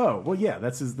 Oh well, yeah.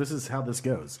 This is how this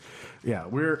goes. Yeah,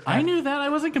 I knew that. I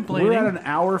wasn't complaining. We're at an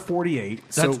hour 48.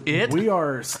 So That's it? We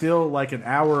are still like an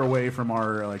hour away from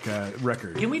our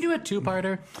record. Can we do a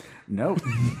two-parter? No.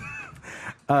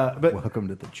 But Welcome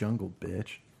to the jungle,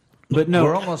 bitch. no.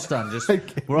 We're almost done.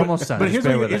 We're almost done. But Just here's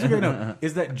bear what with you it. know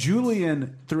is that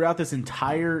Julian throughout this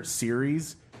entire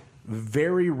series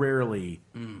very rarely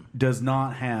does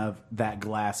not have that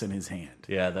glass in his hand.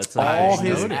 Yeah, that's All I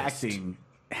his noticed. acting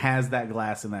has that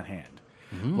glass in that hand.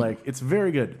 Like it's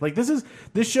very good. Like this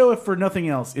show, if for nothing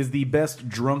else, is the best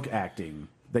drunk acting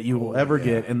that you will ever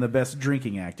get, and the best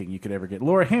drinking acting you could ever get.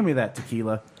 Laura, hand me that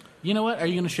tequila. You know what? Are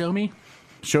you going to show me?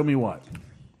 Show me what?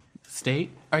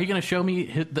 State? Are you going to show me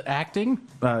the acting?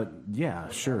 Yeah,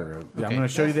 sure. I'm Okay. going to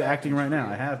show you the acting right now.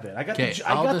 I have it. I got Okay,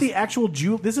 I I'll got just- the actual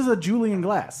This is a Julian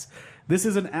glass. This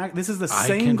is This is the I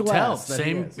same can glass. tell. that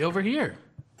he Same has. over here.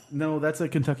 No, that's a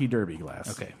Kentucky Derby glass.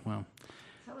 Okay, well.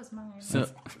 That was mine. So,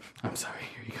 I'm sorry.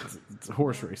 Here you go. It's a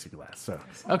horse racing glass. So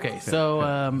Okay,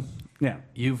 so yeah.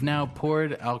 you've now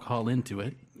poured alcohol into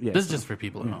it. Yes. This is just for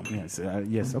people at home.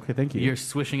 Yes. Okay. Thank you. You're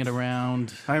swishing it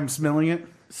around. I'm smelling it.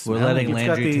 We're letting It's got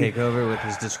Landry the- take over with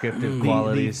his descriptive The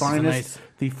qualities. finest, nice-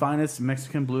 the finest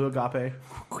Mexican blue agape.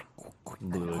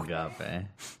 Blue agape.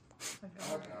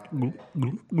 I'll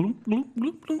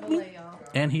let y'all.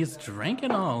 And he's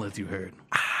drinking all, as you heard.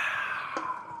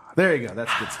 There you go.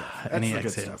 That's good stuff. That's And he the good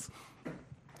exhales.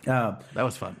 stuff. That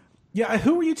was fun. Yeah.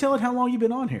 Who were you telling how long you've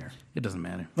been on here? It doesn't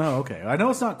matter. Oh, okay. I know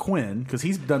it's not Quinn because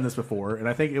he's done this before, and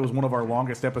I think it was one of our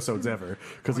longest episodes ever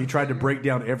because he tried to break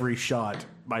down every shot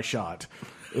by shot.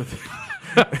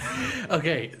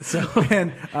 Okay, so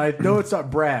And I know it's not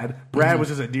Brad. Brad was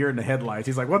just a deer in the headlights.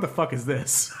 He's like, what the fuck is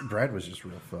this? Brad was just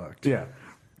real fucked. Yeah.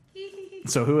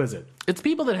 So who is it? it's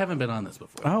people that haven't been on this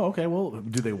before. Oh, okay. Well,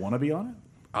 do they want to be on it?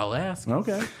 I'll ask.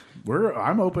 Okay.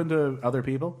 I'm open to other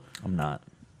people. I'm not.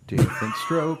 Different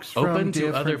strokes from Open to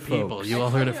different other people. folks. You all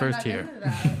heard it first here.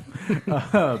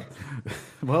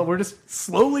 Well, we're just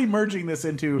slowly merging this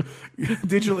into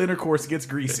digital intercourse gets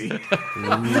greasy. What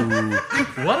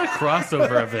a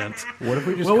crossover event. What if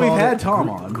we just Well, we've called had it Tom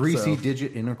on, greasy so.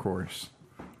 digit intercourse?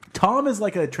 Tom is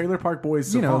like a Trailer Park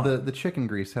Boys You know, savant. the chicken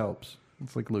grease helps.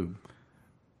 It's like lube.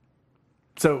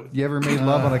 So, You ever made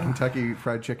love on a Kentucky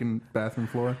Fried Chicken bathroom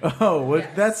floor?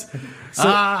 that's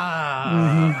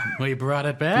We brought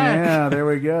it back. yeah. There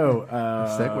we go.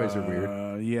 Segways are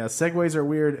weird. Yeah, segues are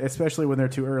weird, especially when they're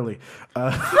too early.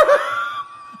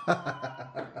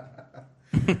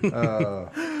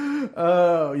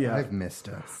 Oh yeah, I've missed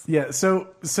us. yeah. So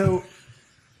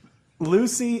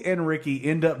Lucy and Ricky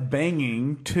end up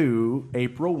banging to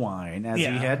April Wine as he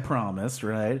had promised,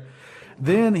 right?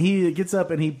 Then he gets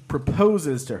up and he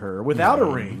proposes to her without a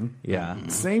ring. Yeah.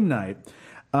 Same night.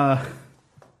 And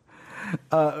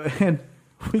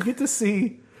we get to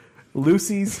see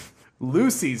Lucy's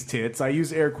tits. I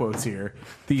use air quotes here.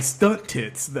 The stunt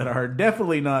tits that are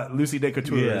definitely not Lucy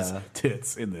Decouture's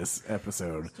tits in this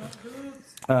episode.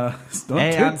 Stunt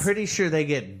Hey, tits. I'm pretty sure they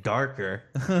get darker.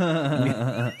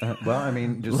 Well, I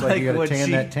mean, just like Like you got to when tan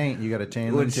she- that taint, you got to tan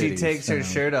When them she titties. takes her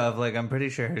shirt off, like I'm pretty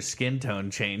sure her skin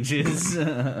tone changes.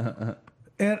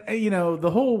 And, you know, the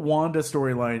whole Wanda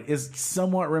storyline is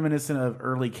somewhat reminiscent of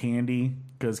early Candy,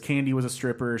 because Candy was a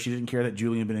stripper. She didn't care that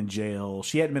Julian had been in jail.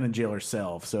 She hadn't been in jail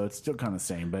herself, so it's still kind of the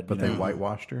same. But But you they know,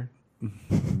 whitewashed her.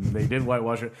 they did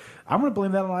whitewash her. I'm going to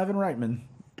blame that on Ivan Reitman.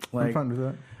 I'm fine with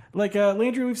that. Like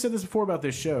Landry, we've said this before about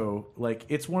this show. Like,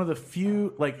 it's one of the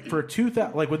few, like, for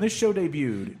 2000, like when this show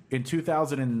debuted in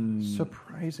 2000 and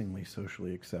Surprisingly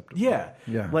socially acceptable. yeah,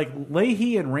 Yeah. like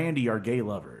Leahy and Randy are gay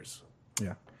lovers.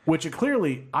 Yeah. Which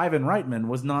clearly Ivan Reitman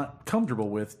was not comfortable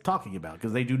with talking about,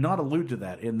 because they do not allude to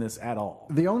that in this at all.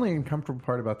 The only uncomfortable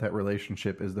part about that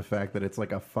relationship is the fact that it's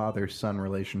like a father-son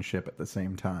relationship at the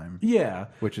same time, Yeah,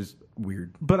 which is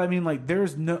weird. but I mean, like,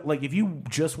 there's no, like, if you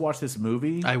just watch this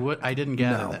movie, I didn't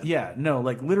gather that. yeah, no,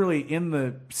 like, literally in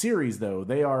the series though,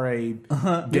 they are a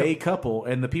gay couple,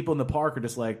 and the people in the park are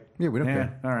just like, Yeah, we don't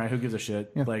care. All right, who gives a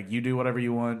shit? Like, you do whatever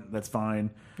you want, that's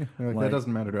fine. They're like, Like- that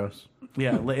doesn't matter to us.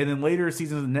 Yeah, and then later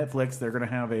seasons of Netflix, they're going to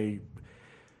have a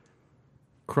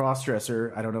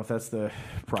cross-dresser. I don't know if that's the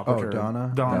proper Oh,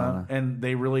 term. Donna. And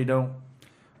they really don't.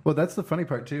 Well, that's the funny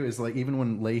part too. Is like even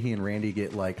when Leahy and Randy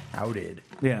get like outed,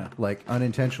 Yeah. like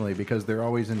unintentionally, because they're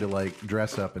always into like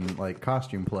dress up and like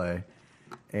costume play,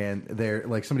 and they're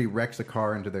like somebody wrecks a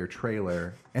car into their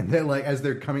trailer, and they're like as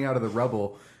they're coming out of the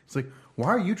rubble, it's like, why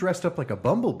are you dressed up like a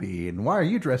bumblebee, and why are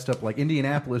you dressed up like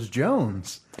Indianapolis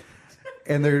Jones?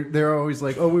 And they're always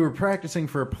like, oh, we were practicing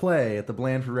for a play at the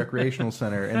Blandford Recreational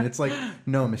Center. And it's like,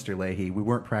 no, Mr. Leahy, we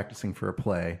weren't practicing for a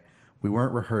play. We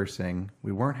weren't rehearsing.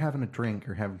 We weren't having a drink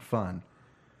or having fun.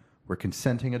 We're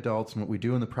consenting adults, and what we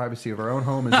do in the privacy of our own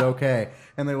home is okay.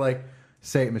 And they're like,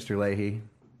 say it, Mr. Leahy.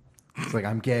 It's like,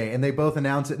 I'm gay. And they both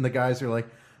announce it, and the guys are like,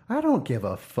 I don't give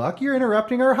a fuck. You're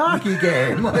interrupting our hockey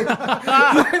game. Like,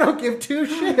 I don't give two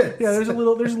shits. Yeah, there's a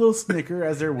little snicker,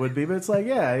 as there would be, but it's like,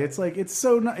 yeah, it's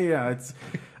so not, yeah, it's,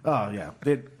 oh, yeah.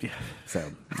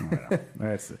 So, I don't know.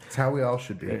 It's how we all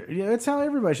should be. Yeah, that's how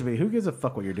everybody should be. Who gives a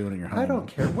fuck what you're doing in your home? I don't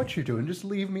care what you're doing. Just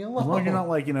leave me alone. As long as you're not,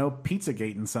 like, you know,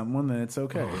 Pizzagating someone, then it's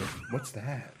okay. What's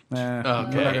that? I'm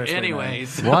not gonna Okay. explain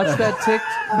Anyways, Watch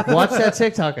that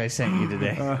TikTok I sent you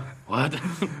today. what?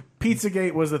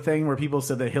 Pizzagate was the thing where people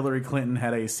said that Hillary Clinton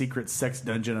had a secret sex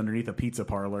dungeon underneath a pizza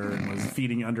parlor and was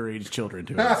feeding underage children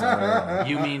to it. So,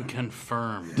 You mean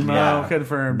confirmed? no,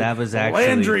 confirmed. That was actually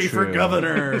Landry true. for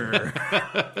governor.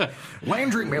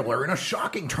 Landry Miller, in a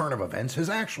shocking turn of events, has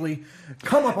actually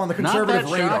come up on the Not conservative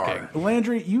that radar. shocking.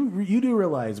 Landry, you do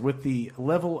realize with the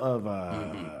level of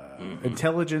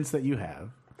intelligence that you have,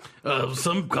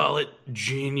 Some call it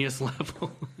genius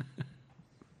level.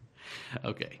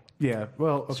 Okay. yeah,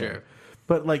 well, okay. Sure.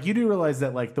 But like you do realize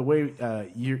that like the way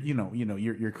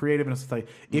you're creative and stuff like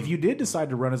if you did decide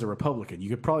to run as a Republican, you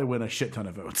could probably win a shit ton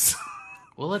of votes.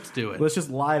 Well, let's do it. Let's just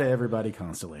lie to everybody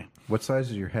constantly. What size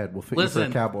is your head? We'll fit you for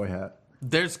Listen. a cowboy hat.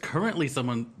 There's currently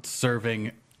someone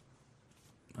serving.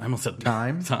 I almost said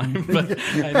Time? but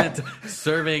I meant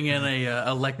serving in a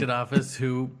elected office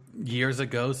who years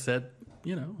ago said,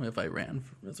 you know, if I ran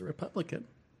as a Republican.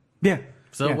 Yeah.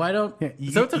 So why don't?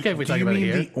 So it's okay if we talk about it You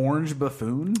mean here. the orange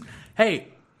buffoon? Hey,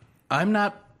 I'm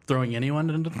not throwing anyone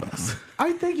into the bus.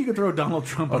 I think you could throw Donald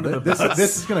Trump under the bus.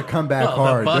 This is going to come back Well, the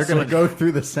hard. They're bus going to would- go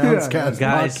through the Soundscast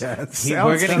Guys, podcast.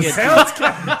 we're gonna get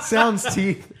Sounds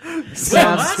teeth.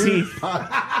 Sounds teeth.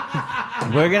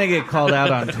 We're gonna get called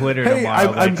out on Twitter Hey,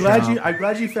 tomorrow. by I'm glad Trump. I'm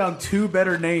glad you found two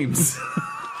better names.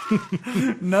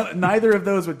 Neither of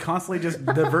those would constantly just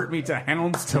divert me to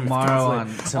hounds Tomorrow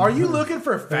Are you looking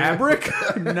for fabric?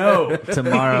 No.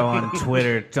 Tomorrow on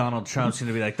Twitter, Donald Trump's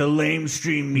gonna be like the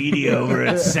lamestream media over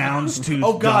at Soundstooth.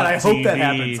 Oh God, I hope that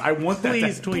happens. I want that.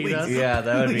 Please to, tweet us. Yeah,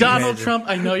 that would be Donald amazing. Trump,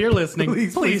 I know you're listening.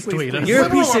 Please tweet us. You're a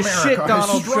piece of Liberal shit, America Donald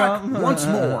has struck Trump. once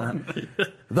more.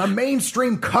 The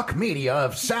mainstream cuck media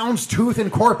of Soundstooth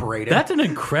Incorporated. That's an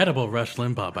incredible Rush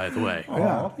Limbaugh, by the way.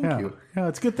 Oh, thank you. Yeah,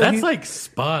 it's good that That's he- like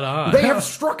spot on. They have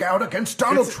struck out against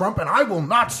Donald Trump, and I will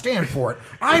not stand for it.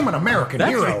 I'm an American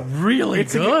That's hero. really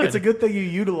It's good. it's a good thing you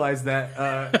utilize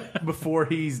that before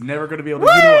he's never going to be able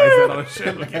to utilize that on a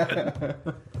show again.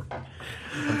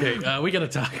 Okay, we got to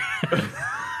talk.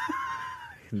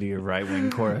 Be your right wing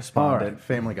All correspondent. right,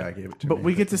 Family Guy gave it to me. But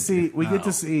we get to see.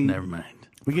 Never mind.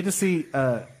 We get to see.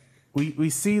 We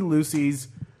see Lucy's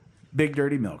big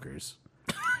dirty milkers,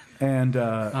 and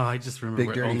I just remember Big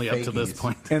we're dirty only up to this fakies.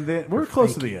 point. and then we're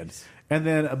close to the end. And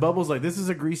then Bubbles like, this is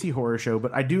a greasy horror show,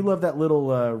 but I do love that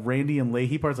little Randy and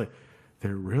Leahy part. It's like,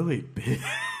 they're really big.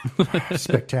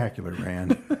 Spectacular,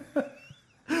 Rand.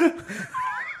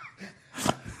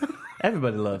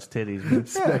 Everybody loves titties. Man.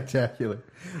 Spectacular.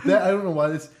 That, I don't know why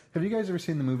this. Have you guys ever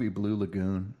seen the movie Blue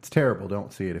Lagoon? It's terrible.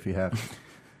 Don't see it if you have.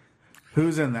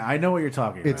 Who's in that? I know what you're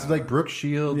talking It's about. like Brooke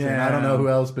Shields and I don't know who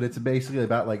else, but it's basically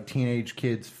about like teenage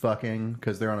kids fucking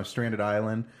because they're on a stranded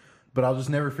island. But I'll just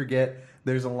never forget.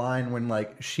 There's a line when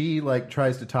like she like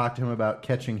tries to talk to him about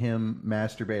catching him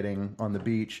masturbating on the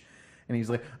beach, and he's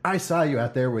like, "I saw you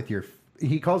out there with your."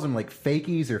 He calls them like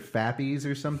fakies or fappies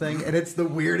or something, and it's the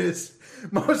weirdest,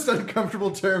 most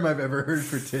uncomfortable term I've ever heard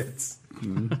for tits.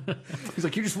 He's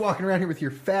like, "You're just walking around here with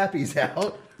your fappies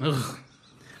out." Ugh.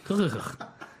 Ugh.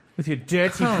 With your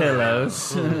dirty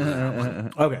pillows.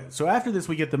 Okay, so after this,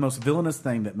 we get the most villainous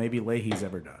thing that maybe Leahy's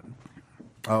ever done,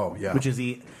 Oh yeah, which is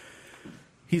he's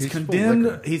full condemned.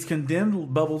 liquor. He's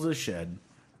condemned Bubbles' shed,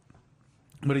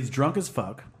 but he's drunk as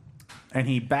fuck, and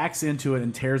he backs into it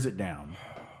and tears it down.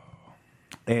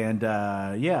 And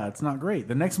yeah, it's not great.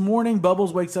 The next morning,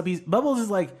 Bubbles wakes up. Bubbles is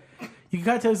like, you can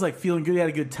kind of tell he's like feeling good. He had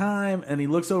a good time, and he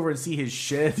looks over and see his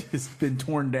shed has been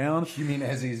torn down. You mean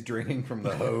as he's drinking from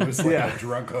the hose like Yeah. a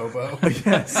drunk hobo?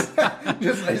 Yes.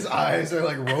 Just his eyes are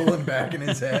like rolling back in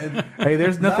his head. Hey,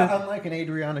 there's nothing. Not unlike an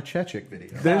Adriana Chechik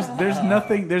video. There's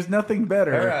nothing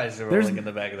better. Her eyes are There's- rolling in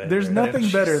the back of that There's head. nothing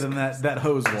better than that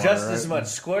hose water. Just right? as much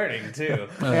squirting too.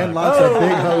 And lots of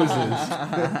big hoses.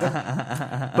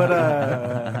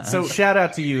 But so Shout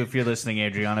out to you if you're listening,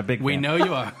 Adriana. Big We fan. know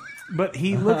you are. But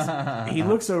he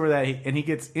looks over that and he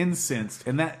gets incensed,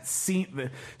 and that scene.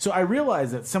 So I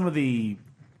realize that some of the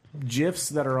gifs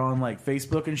that are on like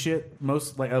Facebook and shit,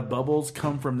 most like Bubbles,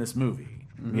 come from this movie.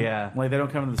 Yeah. Like they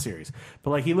don't come into the series.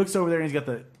 But like he looks over there and he's got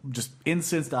the just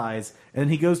incensed eyes, and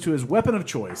he goes to his weapon of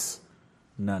choice,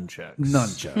 Nunchucks.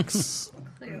 nunchucks.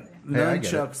 Clearly. Hey, I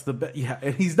get Nunchucks, yeah,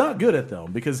 and he's not good at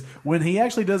them because when he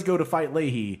actually does go to fight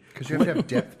Leahy, Because you have to have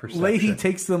depth perception. Leahy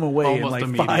takes them away in Almost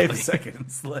like 5 immediately.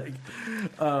 seconds. Like,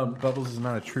 Bubbles is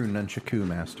not a true nunchaku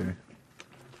master.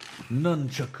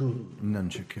 Nunchaku.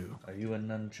 Nunchaku. Are you a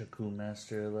nunchaku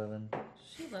master, 11?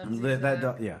 She loves you. that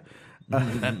dog, yeah.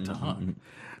 That dog.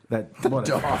 That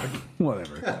whatever.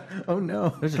 Whatever. Oh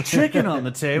no. There's a chicken on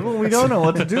the table. We don't know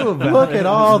what to do about Look it. at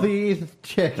all these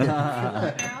chickens.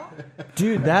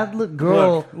 Dude, that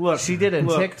girl, Look, she did a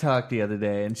look. TikTok the other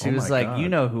day, and she Oh was my like, God. you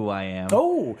know who I am.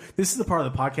 Oh, this is the part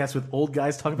of the podcast with old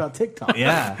guys talk about TikTok.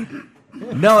 Yeah.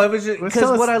 No, it was tell because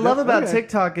us- what I love about okay.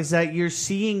 TikTok is that you're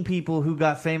seeing people who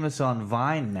got famous on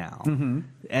Vine now.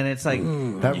 And it's like,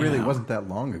 That really wasn't that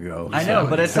long ago. I know, So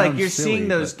but it it's like sounds you're silly, seeing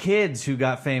those but- kids who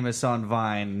got famous on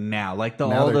Vine now, like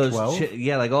Now all they're those, 12?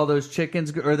 yeah, like all those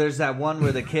chickens. Or there's that one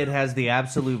where the kid has the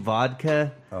absolute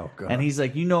vodka, Oh, God. and he's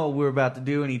like, you know what we're about to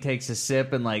do, and he takes a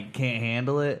sip and like can't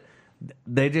handle it.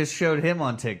 They just showed him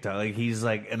on TikTok, like he's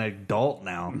like an adult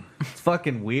now. It's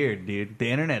fucking weird, dude. The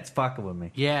internet's fucking with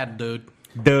me, Yeah, dude.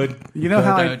 dude. You know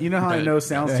how I Dude, know dude.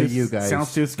 Soundstooth, you guys,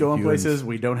 Soundstooth's going you places.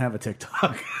 We don't have a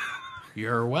TikTok.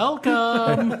 You're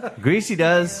welcome. Greasy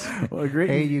does. Well, great.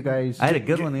 Hey, you guys. I had a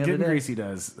good one the other Getting day. Greasy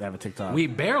does have a TikTok. We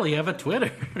barely have a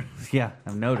Twitter. Yeah,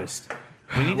 I've noticed.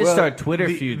 We need to Well, start Twitter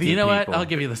the- feuds. the- You know with what? people. I'll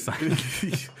give you the sign.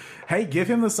 Hey, give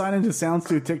him the sign into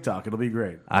Soundstooth TikTok. It'll be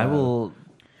great. I will.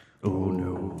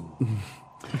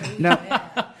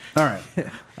 Now, All right.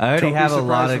 I already Don't be have a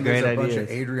lot surprised of when great there's a ideas. bunch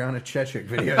of Adriana Chechik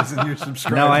videos and you're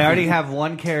subscribed. No, I already have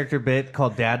one character bit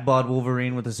called Dad Bod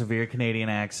Wolverine with a severe Canadian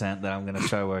accent that I'm going to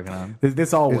start working on.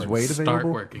 This all Is works. Wade Start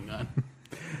available? working on.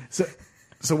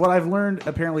 So what I've learned,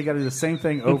 apparently, got to do the same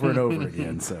thing over and over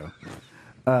again. So,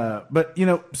 but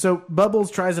so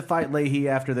Bubbles tries to fight Leahy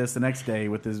after this the next day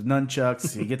with his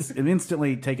nunchucks. He gets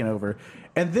instantly taken over,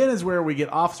 and then is where we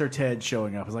get Officer Ted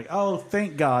showing up. It's like, oh,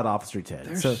 thank God, Officer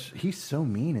Ted. So He's so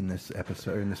mean in this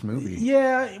episode, in this movie.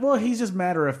 yeah, well, he's just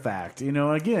matter of fact.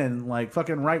 Again, like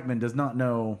fucking Reitman does not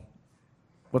know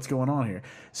what's going on here.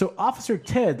 So Officer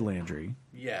Ted Landry,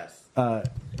 Yes.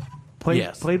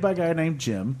 played by a guy named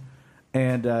Jim.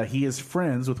 And he is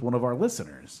friends with one of our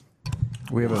listeners.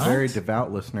 We have a very devout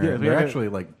listener. Yeah, They're yeah. actually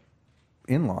like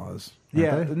in-laws. aren't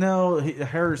Yeah, they? no,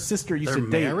 her sister used They're to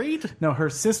date. married? No, her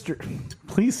sister.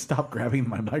 Please stop grabbing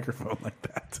my microphone like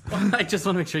that. I just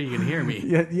want to make sure you can hear me.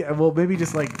 Yeah. Well, maybe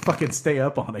just like fucking stay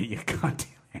up on it, you goddamn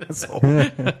asshole.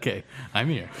 Okay, I'm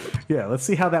here. Yeah, let's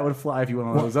see how that would fly if you went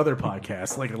on those other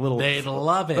podcasts, like a little. They'd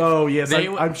love it. Oh yes, They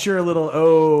I'm sure a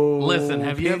little. Listen,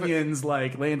 have you ever- opinions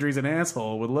like Landry's an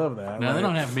asshole would love that. No, Like, they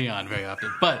don't have me on very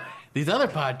often, but these other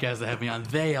podcasts that have me on,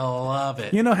 they love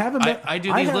it. Haven't been, I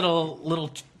do these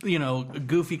little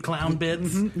goofy clown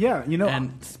bits Yeah,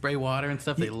 and spray water and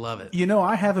stuff. They love it.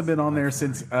 I haven't been on there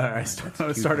since I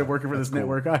started working for this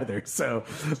network either. So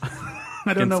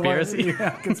I don't Conspiracy? know why. Yeah,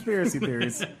 conspiracy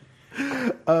theories.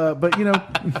 But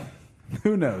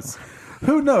who knows?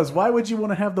 Who knows? Why would you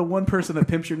want to have the one person that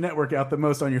pimps your network out the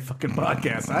most on your fucking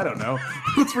podcast? I don't know.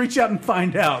 Let's reach out and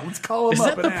find out. Let's call them Is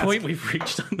up that and the ask. point we've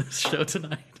reached on this show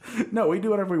tonight? No, we do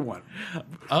whatever we want.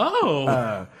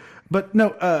 Oh, But no,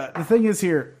 the thing is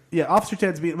here, yeah, Officer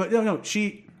Ted's being, but no,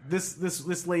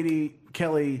 this lady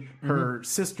Kelly, her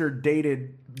sister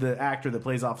dated the actor that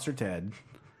plays Officer Ted,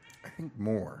 I think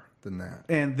more than that.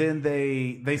 and then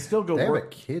they still go They have a work.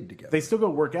 kid together. They still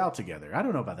go work out together. I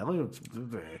don't know about that.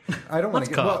 I don't want Let's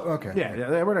to get. call. Well, okay. Yeah,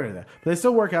 we're not gonna do that. But they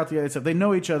still work out together. So they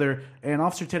know each other. And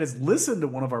Officer Ted has listened to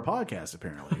one of our podcasts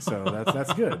apparently. So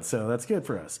that's good. So that's good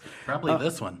for us. probably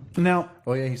this one. Now,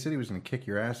 Oh yeah, he said he was going to kick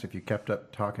your ass if you kept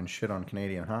up talking shit on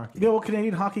Canadian hockey. yeah, well,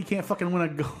 Canadian hockey can't fucking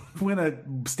win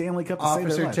a Stanley Cup to save their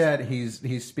Officer lives. Ted,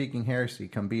 he's speaking heresy.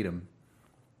 Come beat him.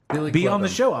 Billy Be Club on the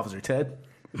him. show, Officer Ted.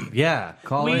 Yeah,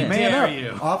 call We in. dare up.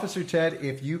 you. Officer Ted,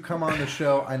 if you come on the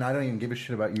show, and I don't even give a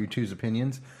shit about you two's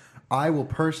opinions, I will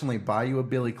personally buy you a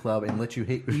billy club and let you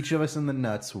hit each of us in the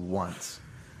nuts once.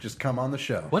 Just come on the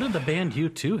show. What did the band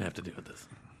U2 have to do with this?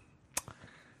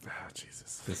 Oh,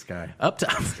 Jesus. This guy. Up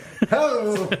top.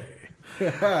 Oh,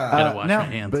 Gotta wash now, my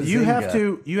hands. but- you have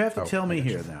Bazinga. to tell me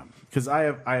here now because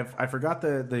I forgot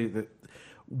the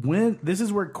when this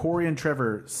is where Corey and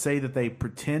Trevor say that they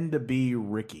pretend to be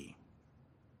Ricky.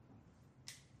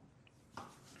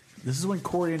 This is when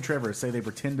Corey and Trevor say they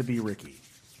pretend to be Ricky.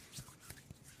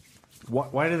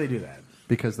 Why do they do that?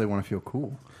 because they want to feel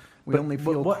cool. We only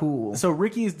feel what- cool. So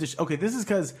Ricky's okay. This is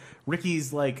because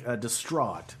Ricky's like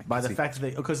distraught by the fact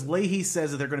that because Leahy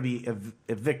says that they're going to be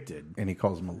evicted. And he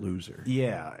calls him a loser.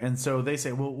 Yeah, and so they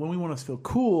say, well, when we want to feel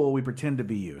cool, we pretend to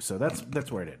be you. So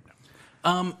that's where it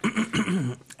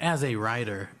is. As a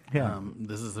writer, Yeah.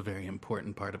 this is a very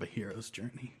important part of a hero's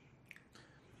journey.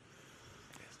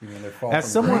 You mean they fall As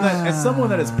from someone grace? as someone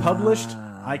that is published,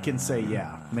 I can say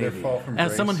yeah, They maybe. fall from As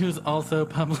grace. someone who's also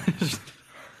published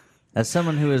As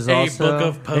someone who is a also book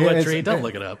of poetry, As- don't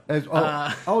look it up.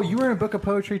 oh, you were in a book of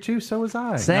poetry too. So was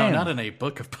I. No, Same. not in a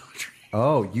book of poetry.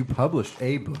 Oh, you published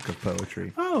a book of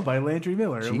poetry. Oh, by Landry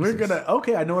Miller. We're Jesus.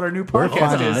 gonna I know what our new We're podcast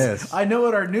finding is. this. I know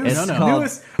what our new It's no. called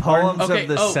newest Poems Okay. of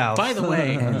the Oh, South. by the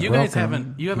way, you guys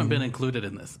Welcome. haven't been included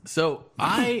in this. So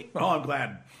I'm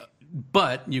glad.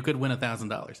 but you could win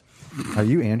 $1,000. Are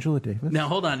you Angela Davis? Now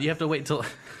hold on, you have to wait until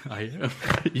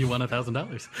you won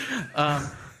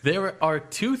 $1,000. There are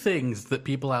two things that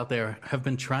people out there have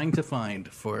been trying to find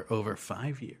for over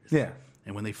 5 years. Yeah.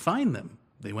 And when they find them,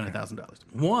 they win $1,000.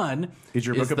 One Is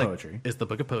your book of poetry. Is the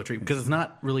book of poetry because it's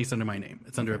not released under my name;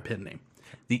 it's under a pen name.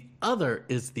 The other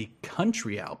is the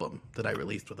country album that I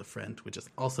released with a friend, which is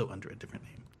also under a different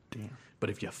name. Damn.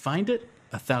 But if you find it,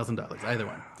 $1,000, either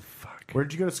one.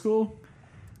 Where'd you go to school?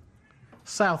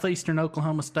 Southeastern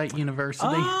Oklahoma State University.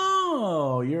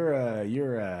 Oh, you're a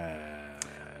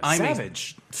I'm a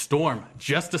savage. storm,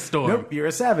 just a storm. Nope, you're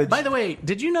a savage. By the way,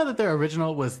 did you know that their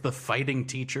original was the Fighting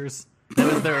Teachers?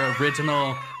 That was their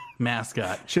original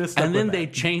mascot. Should've stuck And then with they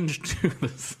that. changed to the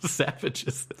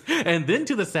Savages, and then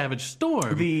to the Savage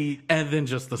Storm, and then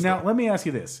just the Storm. Now, let me ask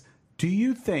you this: do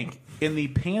you think, in the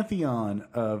pantheon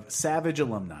of Savage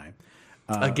alumni,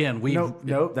 Again, we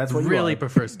nope, that's what you really are.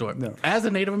 prefer Storm. As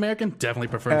a Native American, definitely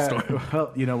prefer Storm.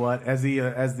 Well, you know what? As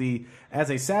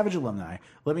a Savage alumni,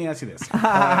 let me ask you this.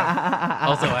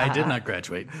 Also, I did not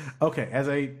graduate. Okay, as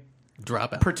a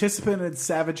Drop out. participant in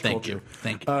Savage Thank culture, you.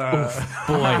 Thank you. Oof,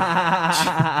 boy.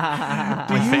 My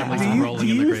family's rolling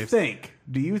in the graves.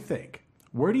 Do you think?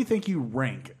 Where do you think you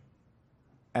rank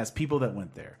as people that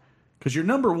went there? Because your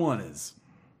number one is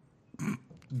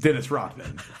Dennis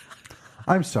Rodman.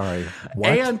 I'm sorry. What?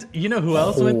 And you know who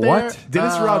else went there? What?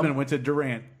 Dennis Rodman went to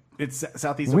Durant. It's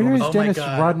southeast Where is Oklahoma. Oh my Dennis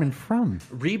God. Rodman from?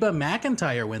 Reba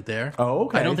McEntire went there. Oh,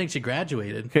 okay. I don't think she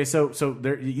graduated Okay, so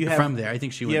there you have from there. I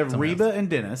think she went you have somewhere Reba else. and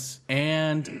Dennis.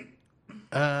 And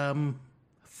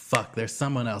fuck, there's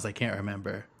someone else I can't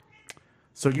remember.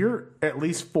 So you're at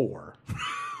least 4.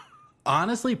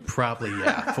 Honestly, probably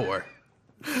yeah, 4.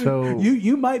 So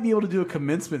You might be able to do a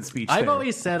commencement speech. I've there.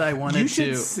 always said I wanted You should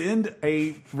to. send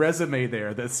a resume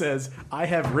there that says, I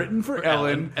have written for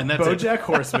Ellen, and that's BoJack it.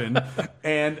 Horseman,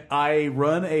 and I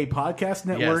run a podcast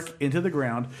network Yes. into the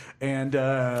ground, and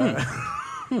and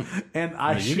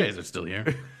I You should... guys are still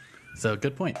here, so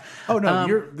good point. Oh,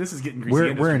 no, this is getting greasy we're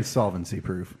industry. insolvency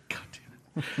proof.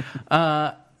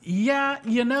 Yeah,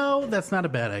 you know that's not a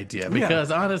bad idea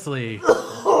because honestly,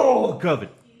 Oh, COVID.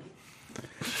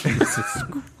 Jesus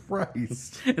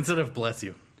Christ. instead of bless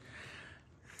you.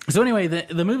 So anyway,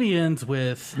 the movie ends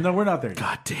with No, we're not there.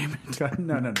 God damn it. God,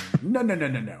 no. Let me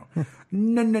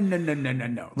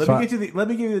give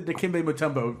you the Dikembe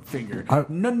Mutombo finger.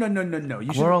 No.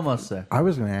 You should. We're almost there. I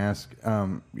was going to ask, I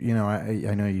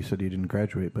know you said you didn't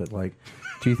graduate, but like,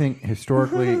 do you think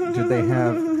historically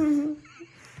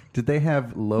did they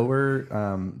have lower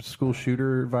school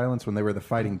shooter violence when they were the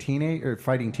fighting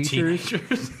fighting teachers?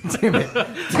 Teenagers.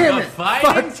 Damn it!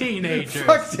 Fighting teenagers.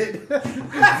 Fucked it.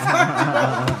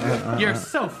 You're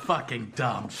so fucking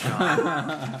dumb,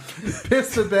 Sean.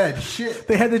 Piss the bed. Shit.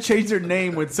 They had to change their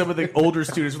name when some of the older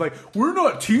students were like, "We're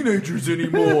not teenagers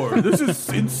anymore. This is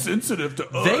insensitive to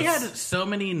us." They had so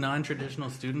many non-traditional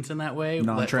students in that way.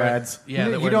 Non-trads. Yeah,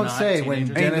 that You were don't not say when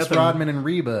teenagers. Dennis nothing- Rodman and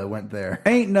Reba went there.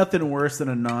 Ain't nothing worse than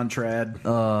a non-trad.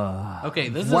 Okay,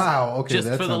 this Wow, is okay, just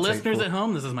that for the sounds listeners hateful. at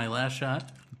home. This is my last shot.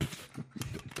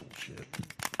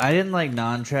 I didn't like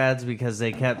non-trads because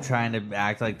they kept trying to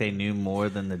act like they knew more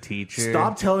than the teacher.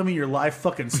 Stop telling me your life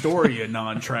fucking story, you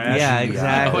non-trash. Yeah, Oh,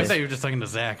 exactly. I thought you were just talking to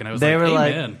Zach, and I was They were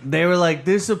Amen. like,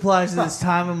 this applies to this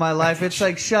time in my life. It's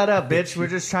like, shut up, bitch. We're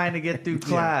just trying to get through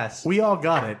class. We all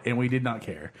got it, and we did not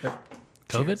care.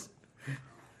 COVID?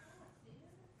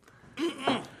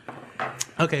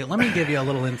 Okay, let me give you a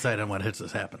little insight on what has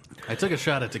happened. I took a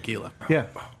shot at tequila, Yeah.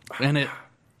 and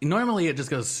normally it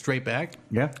just goes straight back.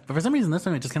 Yeah. But for some reason, this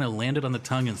time it just kind of landed on the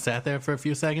tongue and sat there for a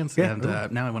few seconds, Yeah.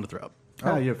 and now I want to throw up.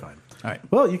 Oh, you're fine. All right.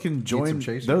 Well, you can some join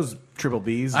chaser? those triple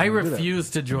Bs. I and do that.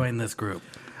 refuse to join this group.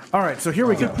 All right, so here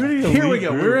we go. Here we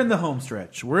go. We're in the home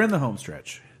stretch.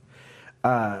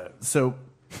 So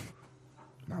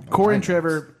Corey and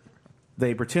Trevor,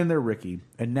 they pretend they're Ricky,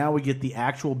 and now we get the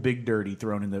actual Big Dirty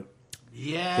thrown in the...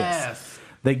 Yes.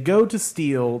 They go to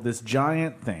steal this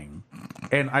giant thing,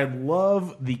 and I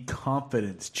love the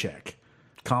confidence check.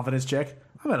 Confidence check?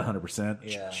 I'm at 100%.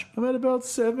 Yeah. I'm at about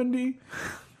 70.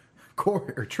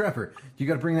 Corey or Trevor, you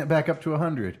got to bring that back up to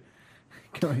 100.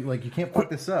 Like, you can't fuck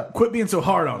this up. Quit being so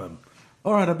hard on him.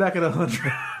 All right, I'm back at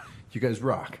 100. You guys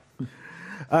rock.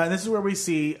 And this is where we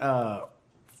see,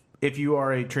 if you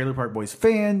are a Trailer Park Boys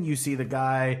fan, you see the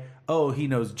guy, he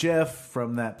knows Jeff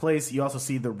from that place. You also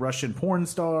see the Russian porn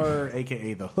star,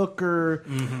 a.k.a. the hooker,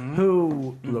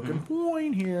 who, looking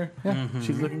fine here. Yeah,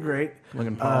 she's looking great.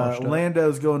 Looking polished up.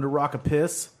 Lando's going to rock a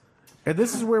piss. And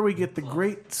this is where we get the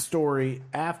great story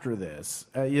after this.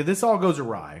 This all goes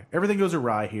awry. Everything goes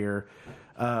awry here.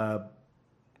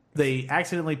 They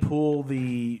accidentally pull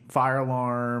the fire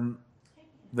alarm.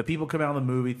 The people come out of the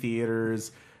movie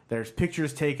theaters. There's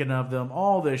pictures taken of them.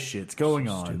 All this shit's going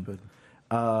on.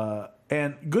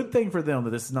 And good thing for them that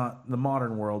this is not the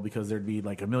modern world because there'd be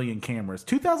like a million cameras.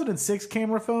 2006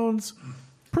 camera phones,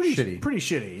 pretty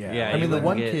shitty. Yeah. Yeah. I mean, you the wouldn't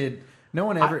one get- kid,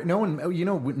 none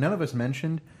of us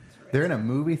mentioned, they're in a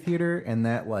movie theater and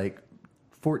that like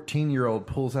 14-year-old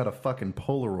pulls out a fucking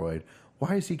Polaroid.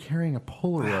 Why is he carrying a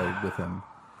Polaroid with him?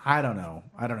 I don't know.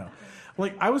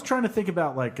 Like I was trying to think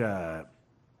about like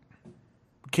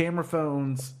camera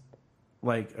phones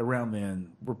like around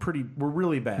then were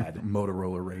really bad.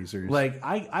 Motorola Razors. Like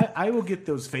I will get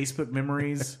those Facebook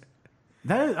memories.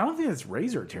 I don't think that's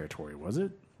Razor territory, was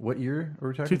it? What year are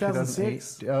we talking?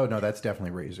 2006? 2008? Oh, no, that's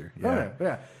definitely Razor. Yeah.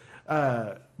 Okay,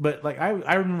 yeah. But like I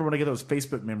remember when I get those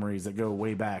Facebook memories that go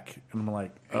way back, and I'm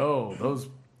like, oh, those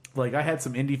like I had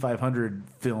some Indy 500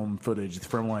 film footage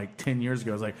from like 10 years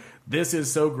ago. I was like, this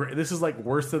is so great. This is like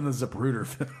worse than the Zapruder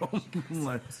film.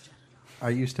 Like, I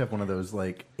used to have one of those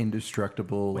like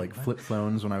indestructible flip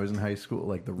phones when I was in high school,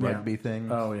 like the rugby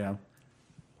thing. oh yeah.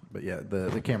 But yeah,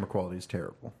 the camera quality is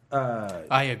terrible.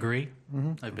 I agree.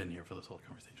 I've been here for this whole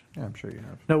conversation. Yeah, I'm sure you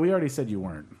have. No, we already said you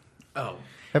weren't. Oh.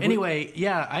 Have we- Anyway,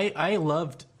 yeah, I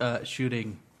loved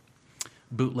shooting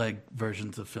bootleg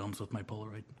versions of films with my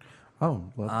Polaroid. Oh,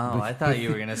 well, Oh, I thought you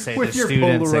were going to say the with your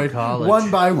students Polaroid, at college. one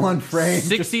by one frame,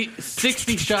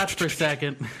 60 shots per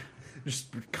second. just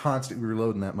constantly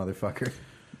reloading that motherfucker.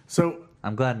 So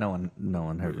I'm glad no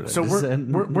one heard what so I just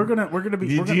said. we're gonna be.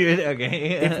 Did we're gonna- you? Okay.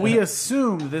 if we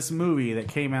assume this movie that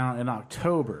came out in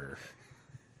October,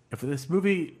 if this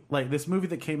movie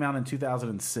that came out in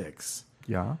 2006,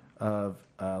 Yeah.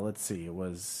 let's see, it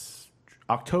was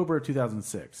October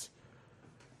 2006.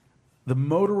 The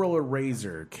Motorola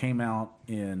Razr came out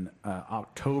in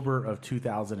October of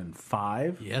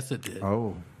 2005. Yes, it did.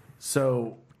 Oh.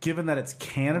 So, given that it's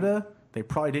Canada, they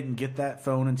probably didn't get that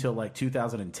phone until like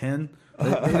 2010. They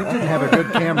didn't have a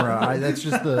good camera. That's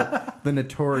just the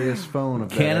notorious phone of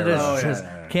that Canada's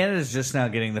era. Canada's just now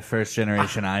getting the first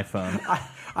generation iPhone.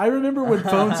 I remember when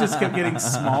phones just kept getting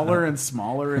smaller and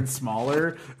smaller and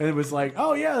smaller, and it was like,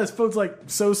 oh yeah, this phone's like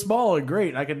so small and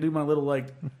great. I can do my little like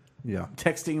Yeah.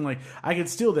 texting, like I could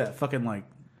steal that fucking like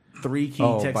 3-key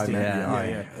Oh, by texting. man,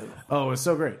 Yeah. Oh, it was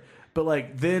so great. But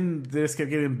like then this kept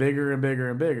getting bigger and bigger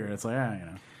and bigger, and it's like,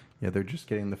 Yeah, they're just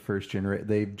getting the first generation.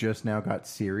 They've just now got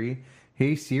Siri.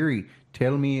 Hey Siri,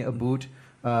 tell me about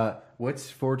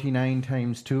what's 49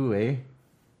 times 2, eh?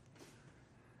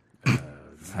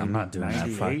 I'm not doing that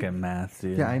 98? fucking math,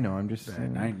 dude. Yeah, I know. I'm just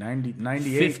saying.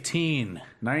 98, 15.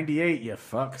 98, you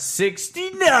fuck.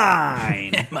 69.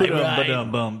 Am I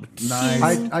right?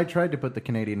 Nice. I tried to put the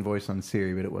Canadian voice on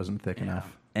Siri, but it wasn't thick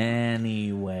enough.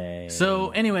 Anyway. So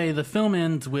anyway, the film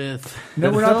ends with No,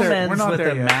 the we're not film there. ends We're not with there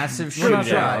a yet. massive We're not shootout.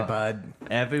 there. bud.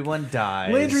 Everyone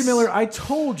dies. Landry Miller, I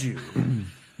told you.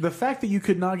 The fact that you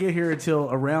could not get here until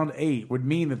around 8 would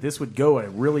mean that this would go a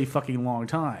really fucking long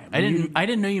time. I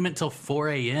didn't know you meant till 4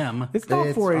 a.m. It's not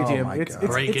It's- 4 oh a.m. my It's God.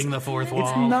 Breaking the fourth It's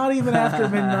wall. not even after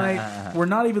midnight. We're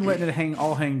not even letting it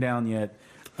hang down yet.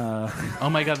 Oh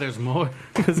my God, there's more.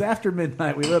 Because after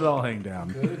midnight, we let it all hang down.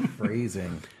 Good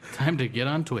phrasing. Time to get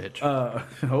on Twitch.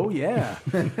 Oh yeah.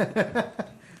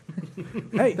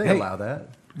 Hey, They allow that.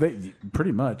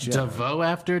 pretty much. Yeah. DeVoe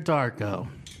After Darko.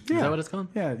 Is that what it's called?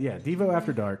 Yeah. Devo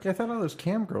After Dark. I thought all those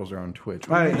cam girls are on Twitch.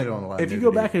 All right, They don't allow if you go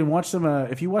nudity. back and watch some,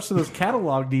 if you watch some of those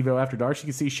catalog Devo After Dark, you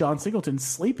can see Sean Singleton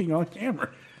sleeping on camera.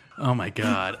 Oh my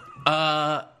God.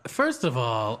 First of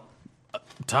all,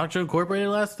 Talk Show Incorporated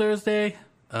last Thursday,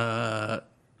 or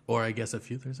I guess a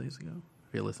few Thursdays ago.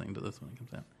 If you're listening to this when it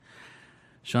comes out,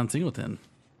 Sean Singleton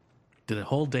did a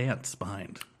whole dance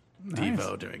behind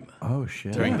Devo during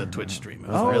the Twitch stream. It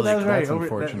was really that's right. that's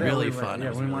unfortunate. Really right. fun. It Yeah,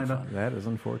 was we really lined up. fun. That is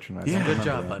unfortunate. Yeah. Good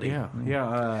job, buddy.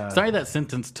 Yeah. Sorry that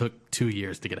sentence took 2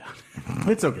 years to get out.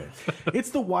 It's okay.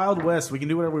 It's the Wild West. We can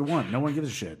do whatever we want. No one gives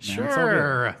a shit. Man. It's all good.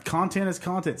 Sure. Content is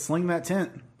content. Sling that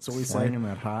tent. That's what we say. Slang in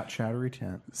that hot, chattery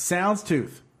tent. Sounds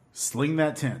tooth. Sling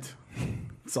that tent.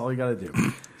 That's all you got to do.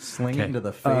 Sling Okay. into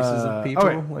the faces of people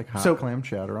okay. like hot So- clam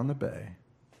chowder on the bay.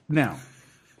 Now,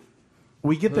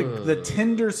 we get the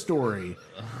Tinder story.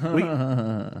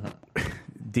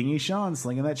 Dingy Sean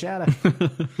slinging that chatter.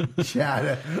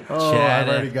 Chatter. Oh, Chatter. I've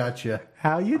already got you.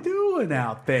 How you doing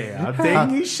out there?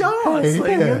 Dingy Sean Hey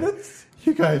slinging there. the...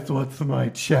 You guys want some of my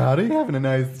chowder? Having a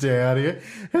nice day out here.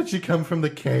 How'd you come from the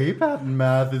Cape out in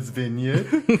Martha's Vineyard?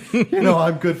 You know,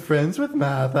 I'm good friends with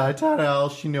Martha. I taught her all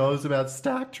she knows about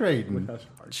stock trading.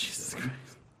 Jesus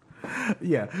Christ.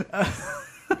 Yeah.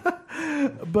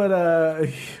 But,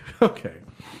 okay.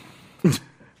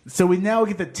 So we now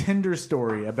get the Tinder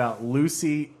story about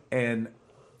Lucy and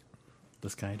The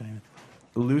skydiving.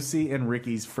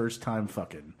 Ricky's first time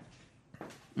fucking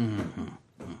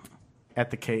at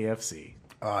the KFC.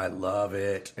 Oh, I love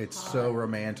it. It's so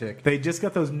romantic. They just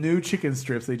got those new chicken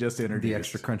strips they just introduced. The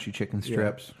extra crunchy chicken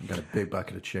strips. Got a big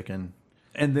bucket of chicken.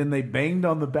 And then they banged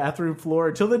on the bathroom floor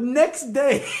until the next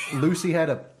day. Lucy had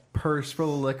a purse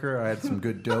full of liquor. I had some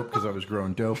good dope because I was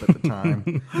growing dope at the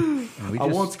time. And we I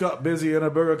just, once got busy in a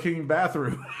Burger King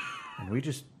bathroom. and we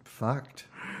just fucked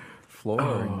floor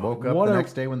and woke up what the a-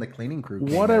 next day when the cleaning crew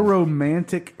came What a in.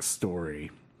 romantic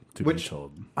story to be Which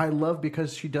told. I love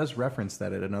because she does reference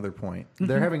that at another point.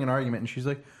 They're having an argument, and she's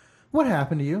like, "What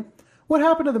happened to you? What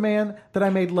happened to the man that I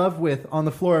made love with on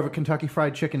the floor of a Kentucky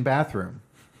Fried Chicken bathroom?"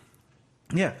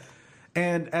 Yeah.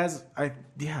 And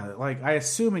I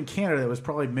assume in Canada it was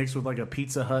probably mixed with like a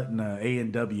Pizza Hut and a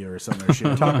A&W or some other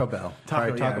shit. Taco Bell.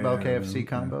 Taco Bell yeah, KFC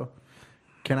combo.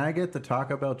 Can I get the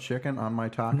Taco Bell chicken on my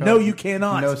taco? No, you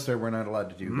cannot. No, sir, we're not allowed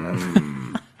to do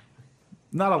that.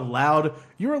 Not allowed.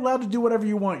 You're allowed to do whatever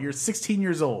you want. You're 16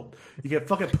 years old. You can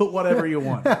fucking put whatever you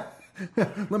want.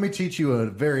 Let me teach you a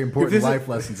very important life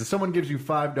lesson. If someone gives you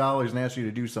 $5 and asks you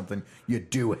to do something, you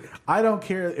do it. I don't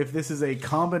care if this is a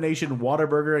combination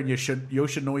Whataburger and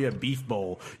Yoshinoya beef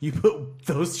bowl. You put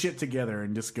those shit together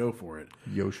and just go for it.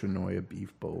 Yoshinoya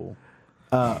beef bowl.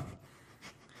 Now,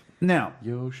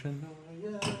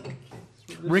 Yoshinoya.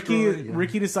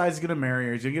 Ricky decides he's going to marry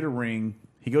her. He's going to get a ring.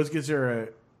 He goes gets her a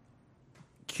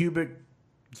cubic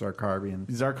Zarcarbian.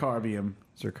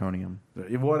 Zirconium.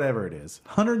 Whatever it is.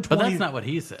 $120. But that's not what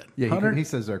he said. Yeah, he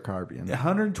says Zarcarbian,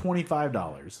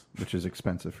 $125. which is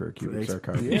expensive for a cubic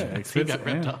Zarcarbian. Yeah, He expensive. got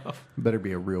ripped yeah. off. Better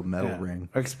be a real metal ring.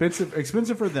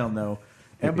 Expensive for them though.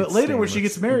 And Maybe but it's later when she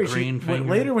stainless. gets married, Green finger.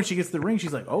 later when she gets the ring,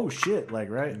 she's like, "Oh shit!"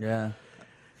 Like right. Yeah.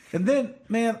 And then,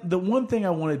 man, the one thing I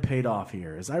wanted paid off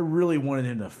here is I really wanted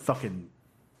him to fucking.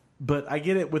 But I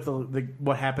get it with the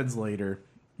what happens later,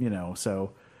 you know.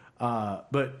 So,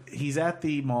 but he's at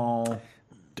the mall.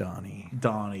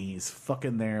 Donnie's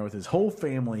fucking there with his whole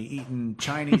family eating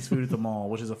Chinese food at the mall,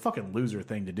 which is a fucking loser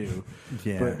thing to do.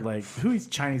 Yeah. But like, who eats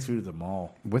Chinese food at the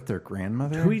mall? With their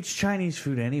grandmother? Who eats Chinese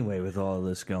food anyway with all of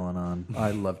this going on?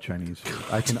 I love Chinese food.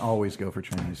 I can always go for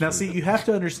Chinese Now, food. see, you have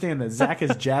to understand that Zach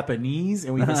is Japanese,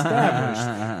 and we've established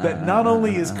that not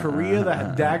only is Korea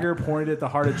the dagger pointed at the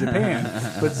heart of Japan,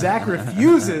 but Zach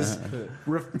refuses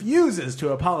to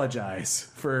apologize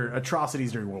for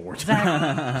atrocities during World War II.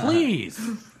 Zach, please.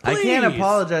 I can't Please.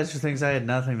 apologize for things I had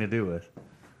nothing to do with.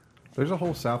 There's a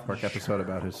whole South Park episode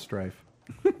about his strife.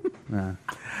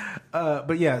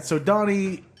 But yeah, so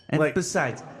Donnie, And like,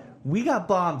 besides, we got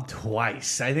bombed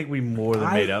twice. I think we more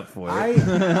than made up for it. I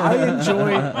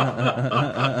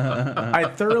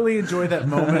thoroughly enjoy that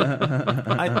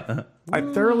moment. I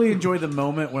thoroughly enjoy the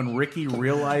moment when Ricky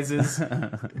realizes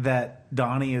that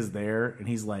Donnie is there, and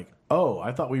he's like, "Oh,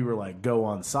 I thought we were like go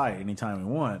on site anytime we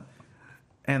want."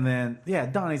 And then, yeah,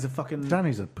 Donnie's a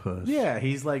puss. yeah,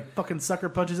 he's like fucking sucker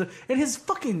punches it, and his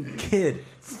fucking kid,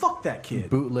 fuck that kid.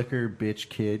 Bootlicker, bitch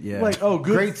kid, yeah. Like, oh,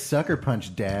 good- Great sucker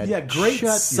punch, dad. Yeah, great Shut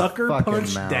your sucker fucking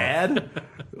punch, mouth. dad.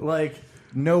 Like,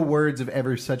 No words have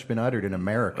ever such been uttered in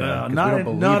America. 'cause we don't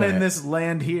believe not it. in this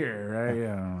land here,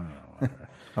 right? Yeah.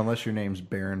 Unless your name's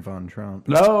Baron von Trump.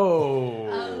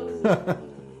 No.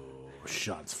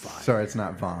 Shots fired. Sorry, it's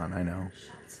not Von, I know.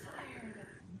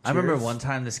 I remember one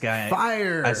time this guy.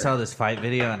 Fire! I saw this fight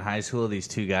video in high school of these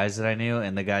two guys that I knew,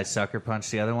 and the guy sucker punched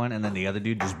the other one, and then the other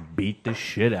dude just beat the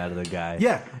shit out of the guy.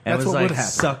 Yeah, and that's was what like, would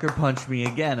happen. sucker punch me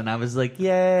again, and I was like,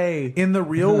 yay! In the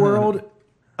real world,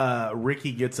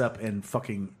 Ricky gets up and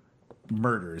fucking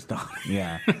murders Donnie.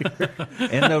 Yeah.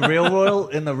 In the real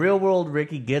world,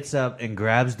 Ricky gets up and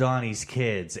grabs Donnie's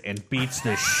kids and beats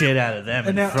the shit out of them And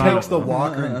in now- front Takes of the them.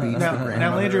 walker and beats the Now,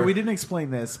 grandmother. Landry, we didn't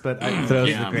explain this, but Throws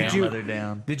Yeah, the did grandmother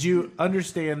down. did you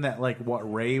understand that like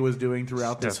what Ray was doing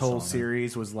throughout this Steps whole on him.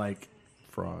 series was like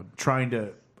Fraud. trying to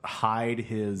hide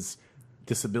his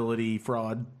disability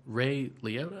fraud? Ray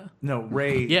Liotta? No,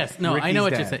 Ray. Yes, no, I Ricky's know what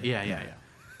dad. you said. Yeah.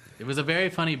 It was a very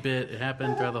funny bit. It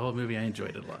happened throughout the whole movie. I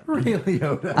enjoyed it a lot. Ray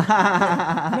Liotta.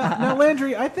 Now,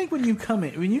 Landry, I think when you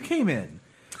came in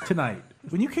tonight,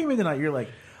 you're like,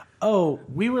 oh,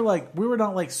 we were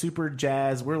not like super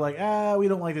jazzed. We're like, we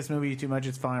don't like this movie too much.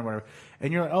 It's fine, whatever.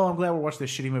 And you're like, oh, I'm glad we're watching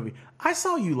this shitty movie. I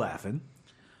saw you laughing.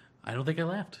 I don't think I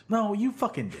laughed. No, you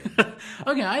fucking did.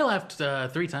 Okay, I laughed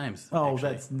 3 times. Oh,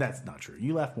 actually. that's not true.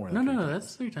 You laughed more than No, three times.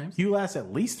 that's 3 times. You laughed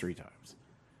at least 3 times.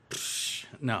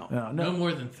 No, No. no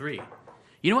more than 3.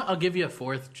 You know what? I'll give you a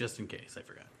 4th just in case. I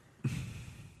forgot.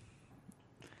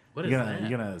 What is that?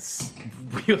 You're gonna.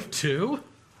 You have 2?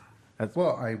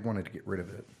 Well, I wanted to get rid of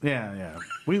it. Yeah.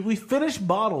 We finish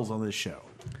bottles on this show.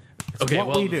 Okay, what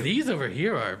well, we do. these over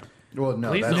here are. Well, no,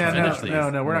 Please that's don't Yeah, finish these.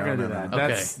 no, we're not No, gonna do no, that. no.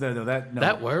 That's no,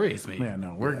 That worries me. Yeah,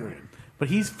 no, we're good. But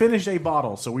he's finished a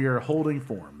bottle, so we are holding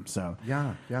form. So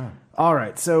Yeah. all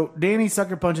right. So Danny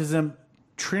sucker punches him.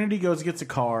 Trinity goes gets a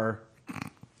car,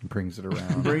 Brings it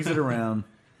around. brings it around.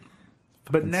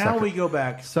 But now sucker- we go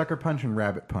back. Sucker punch and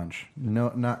rabbit punch.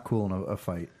 No, not cool in a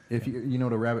fight. If you know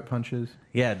what a rabbit punch is?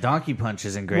 Yeah, donkey punch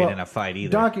isn't great in a fight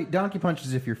either. Donkey punch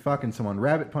is if you're fucking someone.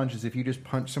 Rabbit punch is if you just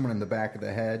punch someone in the back of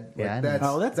the head. Yeah, I Like,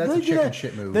 know. that's they a do chicken that,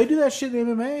 shit move. They do that shit in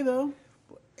MMA though.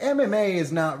 MMA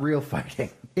is not real fighting.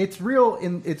 It's real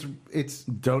in it's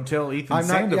Don't tell Ethan I'm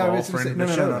not- Sandoval, yeah, I was gonna friend say- of no,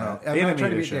 the no, show. no, no. I'm not Enemy trying of to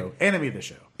the be a show. dick. Enemy of the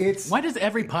show. it's Why does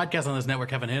every podcast on this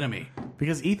network have an enemy?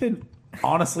 Because Ethan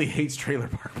honestly hates Trailer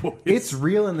Park Boys. It's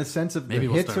real in the sense of Maybe the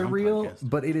we'll hits start are our own real, podcast.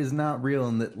 but it is not real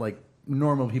in that like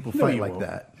normal people No, fight you like won't.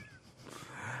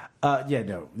 that. Yeah,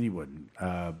 no, you wouldn't.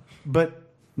 But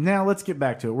now let's get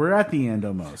back to it. We're at the end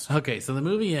almost. Okay, so the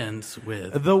movie ends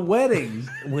with The wedding.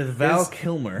 With Val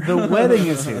Kilmer. The wedding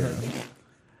is here.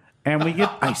 And we get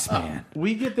Iceman.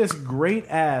 We get this great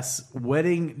ass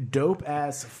wedding, dope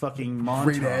ass fucking montage.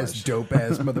 Great ass, dope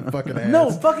ass, motherfucking ass.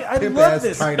 No, fucking, I Pimp love ass,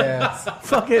 this. tight ass,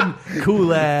 Fucking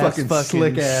Cool ass, fucking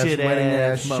slick ass, shit wedding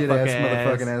ass, shit ass,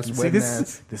 motherfucker motherfucking ass, See, wedding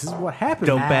ass. this is what happens.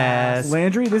 Dope ass.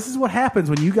 Landry, this is what happens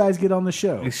when you guys get on the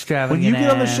show. Extravagant When you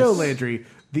get on the ass. show, Landry,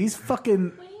 these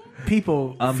fucking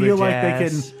people feel like they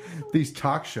can. These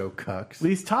talk show cucks.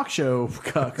 These talk show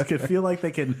cucks can feel like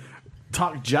they can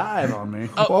talk jive on me.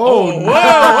 Oh, no.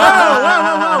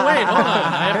 wait, hold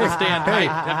on. I have to stand. I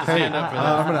have to stand up for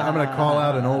that. I'm gonna call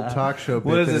out an old talk show bit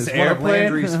What is that this, is one of Airplane?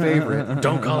 Landry's favorite.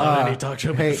 Don't call out any talk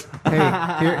show. Hey,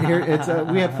 here it's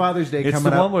we had Father's Day It's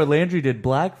coming the up. one where Landry did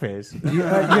blackface. My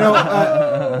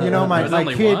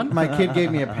only kid, one? my kid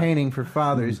gave me a painting for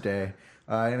Father's Day,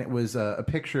 and it was a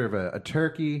picture of a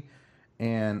turkey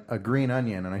and a green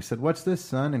onion. And I said, "What's this,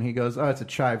 son?" And he goes, "Oh, it's a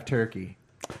chive turkey."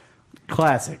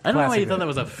 Classic. I don't know why classic you thought bit. that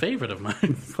was a favorite of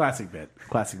mine. Classic bit.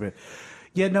 Classic bit.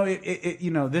 Yeah,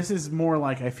 no, this is more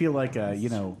like I feel like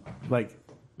like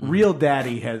real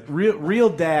daddy has real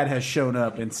dad has shown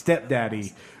up and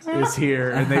stepdaddy is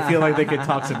here and they feel like they could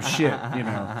talk some shit,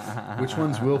 Which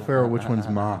one's Will Ferrell? Which one's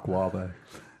Mark Wahlberg?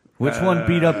 Which one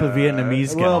beat up a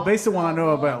Vietnamese guy? Well, based on what I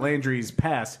know about Landry's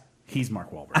past, he's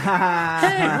Mark Wahlberg.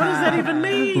 Hey, what does that even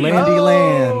mean? Landy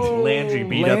Land. Landry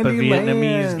beat up a Landy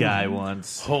Vietnamese Land. guy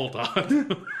once. Hold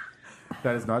on.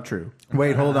 That is not true.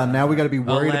 Wait, hold on. Now we got to be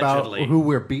worried Allegedly. about who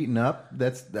we're beating up.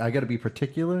 I got to be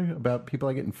particular about people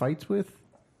I get in fights with.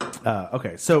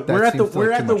 Okay, so That we're at the seems like we're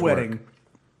too at the much wedding. work.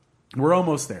 We're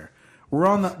almost there. We're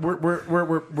on the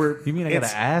we're You mean I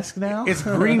it's- gotta ask now? It's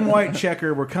green, white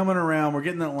checker. We're coming around. We're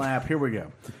getting that lap. Here we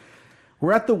go.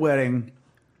 We're at the wedding,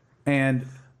 and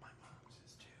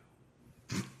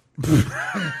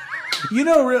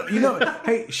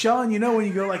hey, Sean, when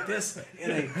you go like this,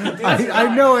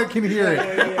 I know I can hear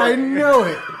it. I know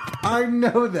it. I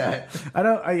know that. I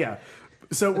don't. Yeah.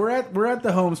 So we're at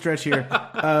the home stretch here.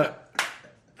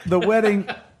 The wedding.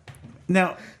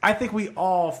 Now, I think we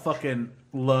all fucking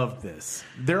loved this.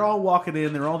 They're all walking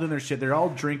in. They're all doing their shit. They're all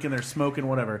drinking. They're smoking.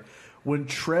 Whatever. When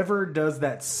Trevor does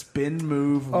that spin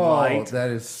move light, that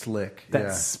is slick. that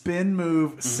yeah. spin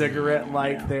move cigarette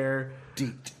light there,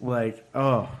 like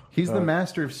He's the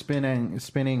master of spinning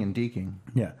and deking.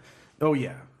 yeah, oh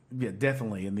yeah,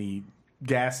 definitely. In the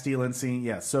gas stealing scene,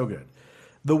 yeah, so good.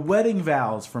 The wedding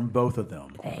vows from both of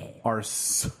them are.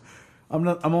 I'm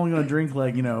only going to drink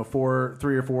like 3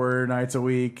 or 4 nights a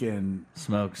week, and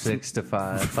Smoke 6 to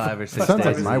 5, 5 or 6 Sounds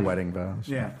days. like my wedding vows.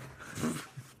 yeah.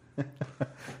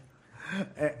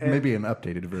 Maybe an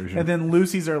updated version. And then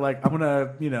Lucy's are like, I'm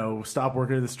gonna stop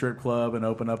working at the strip club and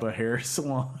open up a hair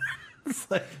salon.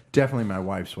 It's like, Definitely my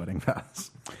wife's wedding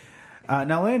vows.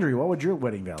 now, Landry, what would your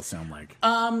wedding vows sound like?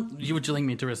 Would you like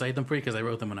me to recite them for you? Because I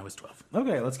wrote them when I was 12.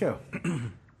 Okay, let's go.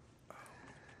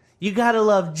 You gotta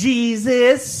love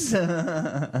Jesus.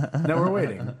 No, we're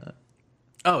waiting.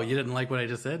 Oh, you didn't like what I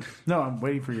just said? No, I'm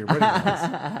waiting for your wedding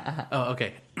vows. Oh,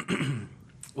 okay.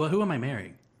 Well, who am I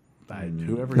marrying?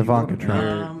 Whoever Ivanka you want.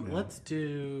 Trump. Let's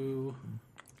do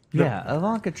Yeah,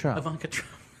 Ivanka Trump. Ivanka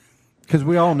Trump. Because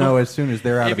we all know as soon as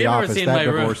they're out Have of the you ever office, seen that my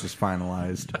room? divorce is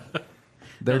finalized.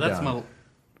 They're No, that's done.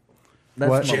 That's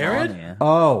What? Jared? Melania.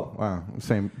 Oh, wow.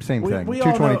 Same thing. We all know,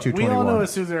 220, we all know 221.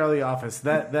 as soon as they're out of the office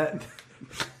that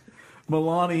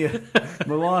Melania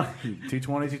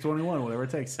 220, 221, whatever it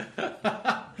takes.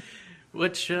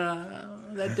 Which,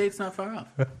 that date's not far off.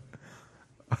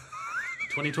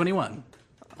 2021.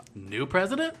 New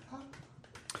president?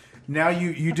 Now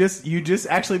you just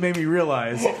actually made me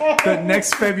realize that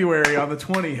next February on the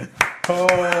 20th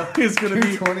is going to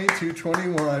be 220,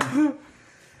 221.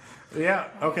 yeah.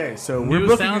 Okay, so New we're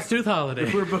booking Soundstooth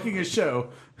holiday. we're booking a show.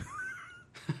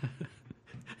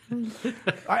 I'm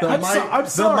The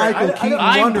sorry. Michael Keaton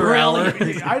I'm Wonder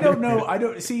Brownie. Hour. I don't know. I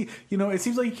don't see. It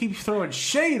seems like you keep throwing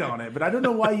shade on it, but I don't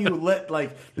know why you let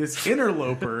like this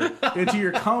interloper into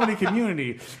your comedy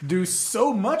community do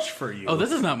so much for you. Oh,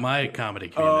 this is not my comedy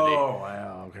community. Oh,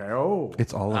 wow. Okay. Oh,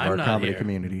 It's all of I'm our not comedy here.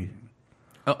 community.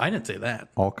 Oh, I didn't say that.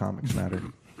 All comics matter.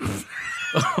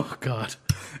 Oh, God.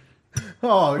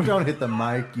 Oh, don't hit the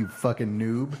mic, you fucking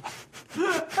noob.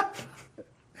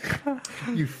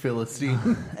 You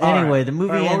Philistine. Anyway, the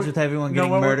movie All right, what ends were- with everyone no,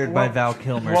 getting what were- murdered by what- Val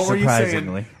Kilmer, what were you saying?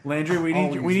 surprisingly. Landry, we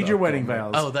need Always your Val wedding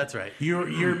Kilmer. vows. Oh, that's right.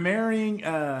 You're marrying.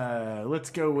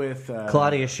 Let's go with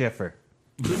Claudia Schiffer.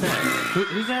 Who's that?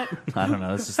 Who's that? I don't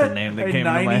know. It's just the name that A came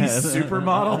into my 90s head.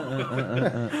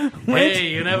 supermodel. Hey,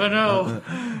 you never know.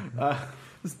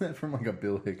 Isn't that from like a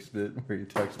Bill Hicks bit where he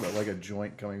talks about like a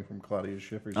joint coming from Claudia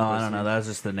Schiffer's? Oh, I don't pussy? know. That was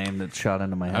just the name that shot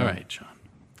into my head. All right, John.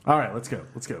 All right, let's go.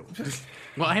 Let's go.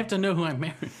 Well, I have to know who I'm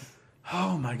marrying.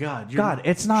 Oh my God! God,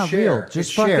 it's not Share. real. Just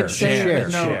It's fucking share. say Share.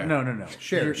 it. No, Share. no.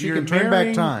 Share. She can turn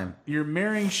back time. You're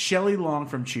marrying Shelley Long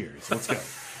from Cheers. Let's go.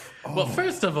 Well,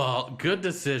 first of all, good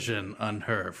decision on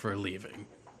her for leaving.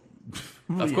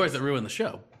 Of course, it ruined the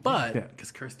show, but Yeah.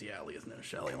 because Kirstie Alley is no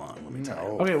Shelley Long, let me tell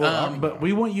you. Okay, well, but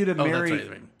we want you to Oh, marry that's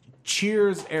right.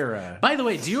 Cheers era. By the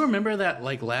way, do you remember that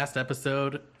like last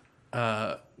episode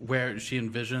where she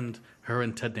envisioned her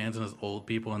and Ted Danson as old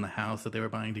people in the house that they were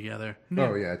buying together?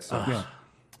 Oh yeah, it's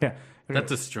Yeah. That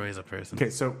destroys a person.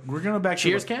 Okay, so we're going back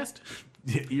Cheers to cast?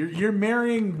 You're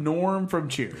marrying Norm from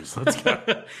Cheers. Let's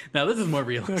go. Now this is more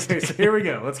realistic. Okay, so here we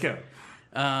go. Let's go.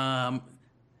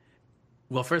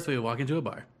 Well, first we would walk into a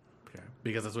bar Okay.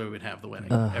 because that's where we would have the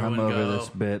wedding. I'm Everyone would over go, this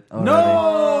bit. already.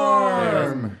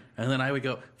 Norm. and then I would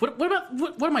go. What about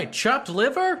what am I, chopped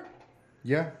liver?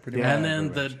 yeah, pretty much. And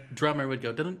then the drummer would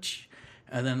go, "Dun-dun-ch."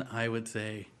 And then I would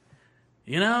say,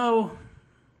 you know,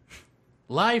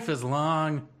 life is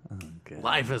long,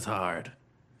 life is hard.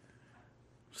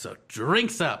 So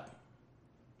drinks up.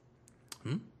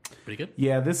 Pretty good.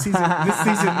 Yeah, this season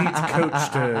needs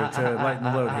coach to lighten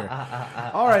the load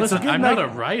here. All right, Listen, so getting I'm back, not a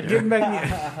writer. Getting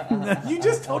back, you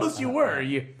just told us you were.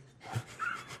 You.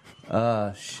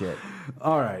 Shit.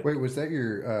 All right. Wait, was that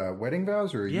your wedding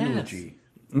vows or a Yes. eulogy?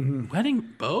 Wedding,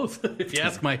 both. If you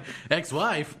ask my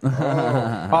ex-wife.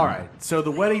 All right. So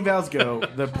the wedding vows go.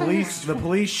 The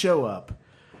police show up.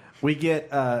 We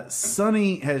get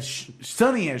Sonny has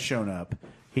shown up.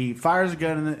 He fires a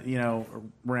gun in the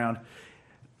round.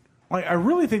 Like, I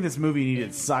really think this movie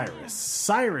needed Cyrus.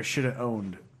 Cyrus should have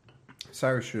owned.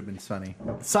 Cyrus should have been Sonny,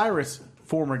 Cyrus,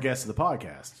 former guest of the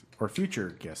podcast or future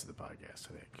guest of the podcast,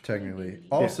 I think. technically.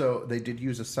 Also, they did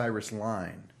use a Cyrus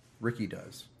line. Ricky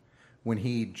does. When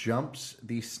he jumps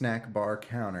the snack bar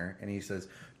counter and he says,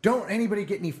 "Don't anybody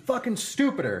get any fucking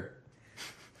stupider."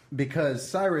 Because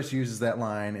Cyrus uses that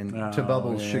line to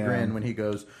Bubbles' chagrin when he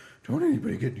goes, "Don't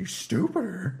anybody get any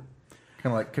stupider."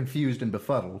 Kind of like confused and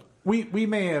befuddled. We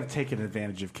may have taken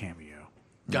advantage of Cameo.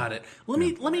 Got it. Let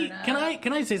me. Can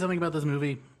I say something about this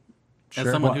movie? As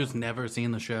Sure. someone What? who's never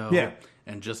seen the show, Yeah.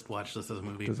 and just watched this as a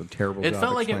movie, Does a terrible It job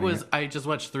felt like it explaining was. I just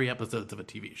watched 3 episodes of a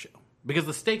TV show because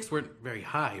the stakes weren't very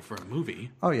high for a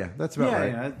movie. Oh yeah, that's about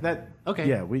right. Yeah, that. Okay.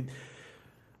 Yeah, we.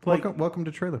 Like, Welcome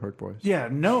to Trailer Park Boys. yeah,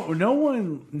 no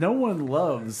one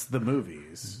loves the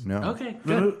movies. No. Okay,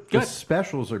 The good. The Good.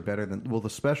 specials are better than the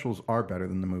specials are better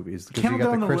than the movies because Count you got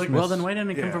down the the Christmas. Well, then why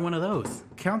didn't it come Yeah. from one of those?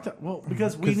 Count that. Well,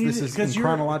 because we need this is in you're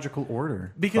chronological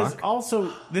order. because Fuck.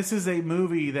 also this is a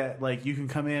movie that like you can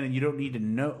come in and you don't need to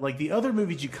know like the other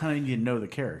movies you kind of need to know the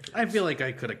character. I feel like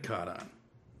I could have caught on.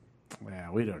 Yeah,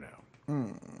 we don't know.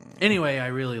 Anyway, I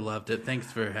really loved it. Thanks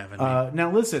for having me.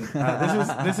 Now listen,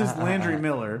 this is Landry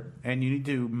Miller, and you need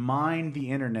to mine the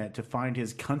internet to find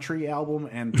his country album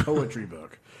and poetry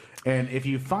book. And if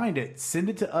you find it, send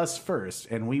it to us first,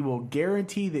 and we will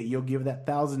guarantee that you'll give that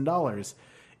 $1,000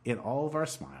 in all of our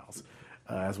smiles.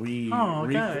 As we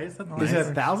guys, that's is nice.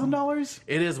 it $1,000?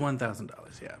 It is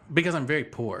 $1,000, yeah. Because I'm very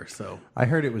poor, so I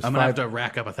heard it was. I'm gonna have to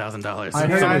rack up $1,000. I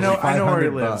heard I it was know where he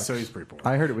 $500 lives, so he's pretty poor.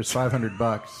 I heard it was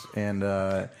 $500, and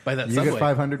By that you Subway. get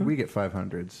 500, we get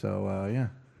 500. So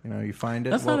yeah, you find it.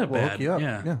 That's we'll, not a we'll bad- hook you up.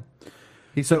 yeah.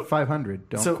 He said 500.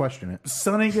 Don't So- question it.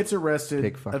 Sonny gets arrested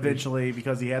Big fucker. eventually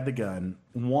because he had the gun.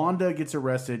 Wanda gets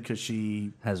arrested because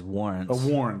she Has warrants.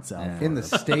 warrants out. In the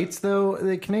states, though,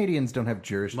 the Canadians don't have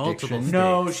Multiple jurisdiction.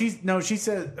 states. No, she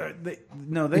said they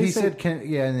He said said,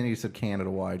 and then he said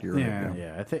Canada-wide. You're yeah, right.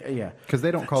 yeah, I think yeah. Because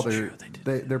they don't call That's their true,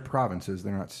 they did they're provinces.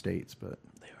 They're not states, but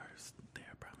They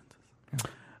are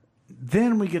provinces.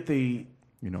 Then we get the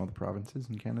you know the provinces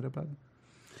in Canada, bud.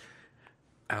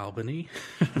 Albany.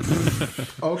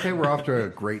 Okay, we're off to a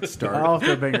great start. off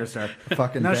the banger star.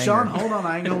 Fucking Now, banger. Sean, hold on.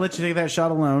 I ain't gonna let you take that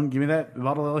shot alone. Give me that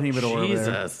bottle of Humidor over there.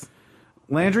 Jesus.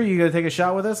 Landry, you gonna take a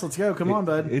shot with us? Let's go. Come on,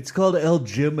 bud. It's called El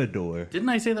Jimador. Didn't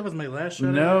I say that was my last shot?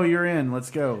 No, you're in.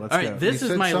 Let's go. Let's All go. right, this You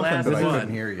is said my something, last but I one.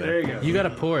 couldn't hear you. there you go. You got to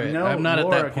pour it. No, I'm not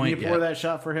Laura, at that point can you pour yet. that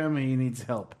shot for him? He needs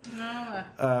help. No.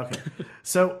 Okay.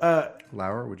 So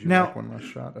Laura, would you Now- like one last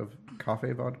shot of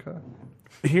coffee vodka?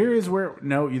 here is where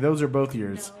those are both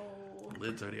yours.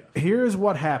 Lid's already off. Here is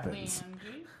what happens.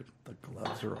 Landry. The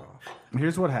gloves are off.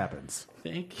 Here's what happens.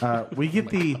 Thank you. We get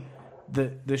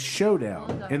the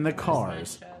showdown in the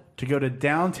cars to go to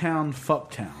downtown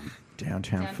Fucktown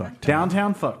Downtown Downtown? Fucktown.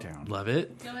 Downtown Fucktown. Love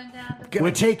it. Going down to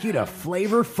Gonna take you to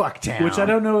Flavor Fucktown. Which I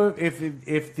don't know if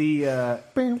the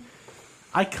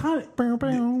I kind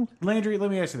of Landry.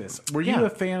 Let me ask you this: were you Yeah. a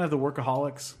fan of the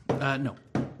Workaholics? No.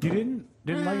 You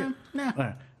didn't like it? Nah.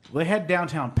 Well, they had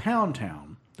Downtown Pound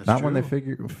Town. That's Not true. when they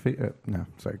figure. No,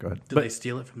 sorry. Go ahead. Did they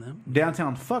steal it from them?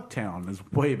 Downtown Fucktown is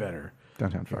way better.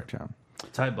 Downtown Fucktown.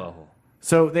 Tie butthole.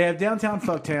 So they have Downtown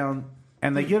Fucktown,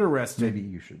 and they get arrested. Maybe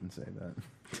you shouldn't say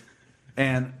that.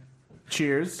 And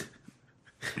cheers.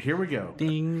 Here we go.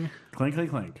 Ding. Clink,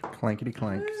 clink, clink. Clankety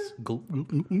clank.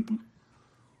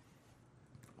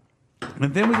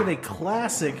 And then we get a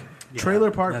classic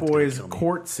Trailer Park that's gonna Boys kill me.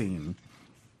 court scene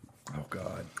Oh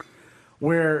God,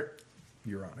 where.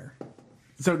 Your Honor.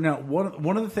 So now,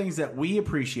 one of the things that we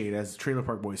appreciate as Trailer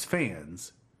Park Boys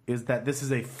fans is that this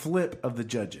is a flip of the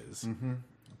judges.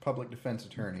 Public defense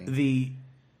attorney. The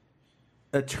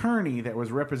attorney that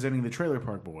was representing the Trailer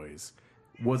Park Boys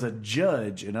was a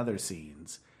judge in other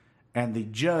scenes, and the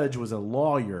judge was a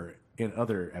lawyer in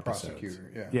other episodes.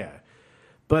 Prosecutor, Yeah.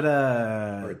 But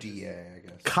or a DA, I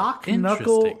guess. Cock,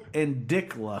 Knuckle, Interesting. and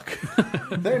Dick Luck.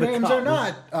 Their names are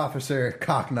not Officer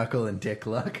Cockknuckle and Dick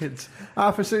Luck. It's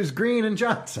Officers Green and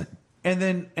Johnson. And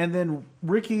then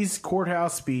Ricky's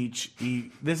courthouse speech.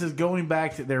 This is going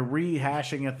back to they're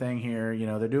rehashing a thing here. You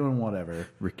know, they're doing whatever.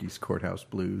 Ricky's Courthouse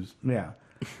Blues. Yeah.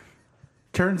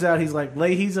 Turns out he's like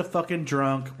Leahy's a fucking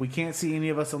drunk. We can't see any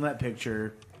of us on that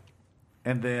picture.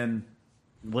 And then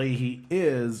Leahy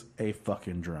is a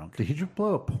fucking drunk. Did he just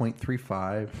blow a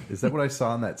 .35? Is that what I saw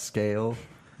on that scale?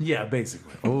 Yeah,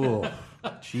 basically. Oh,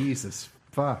 Jesus,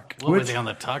 fuck. What was he on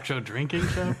the talk show drinking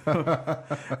show?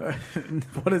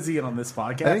 What is he in on this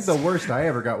podcast? I think the worst I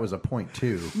ever got was a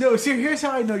 .2. No, see, here's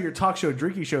how I know your talk show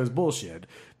drinking show is bullshit.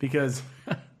 Because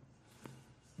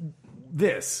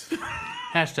this.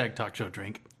 Hashtag talk show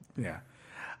drink. Yeah.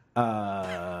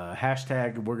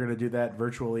 Hashtag we're going to do that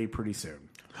virtually pretty soon.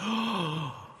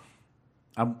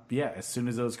 Yeah, as soon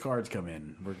as those cards come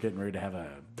in, we're getting ready to have a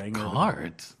banger.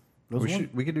 Cards. Those one-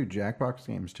 We could do Jackbox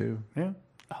games too. Yeah.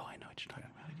 Oh, I know what you're talking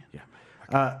about again.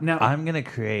 Yeah. Now, I'm gonna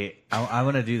create. I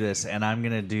want to do this, and I'm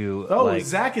gonna do. oh, like,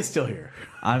 Zach is still here.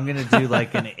 I'm gonna do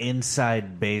like an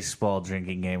inside baseball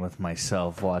drinking game with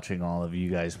myself, watching all of you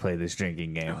guys play this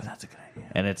drinking game. Oh, that's a good idea.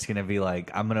 And it's gonna be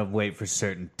like I'm gonna wait for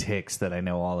certain ticks that I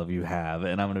know all of you have,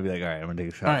 and I'm gonna be like, all right, I'm gonna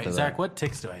take a shot. All right, for Zach, that. what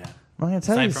ticks do I have? I'm gonna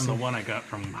tell you. Aside from the one I got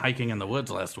from hiking in the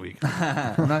woods last week.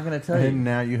 I'm not gonna tell you. And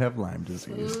now you have Lyme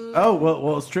disease. Oh,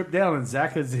 well, strip down, and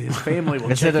Zach and his family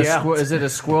will Is check it you a out. is it a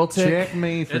squirrel tick? Check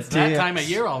me for It's that ticks. time of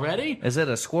year already. Is it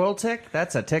a squirrel tick?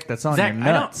 That's a tick that's on Zach, your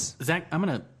I nuts. don't. Zach, I'm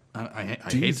gonna. I hate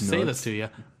Jeez, to say nuts. this to you.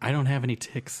 I don't have any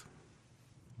ticks.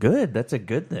 Good. That's a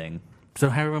good thing. So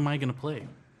how am I gonna play?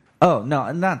 Oh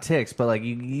no, not ticks, but like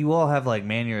you all have like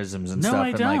mannerisms and No, stuff. I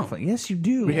and don't. Like, yes, you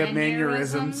do. We have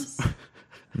mannerisms.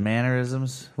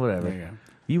 Mannerisms, whatever. There you go.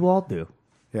 You all do.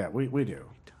 Yeah, we do.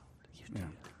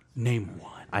 Name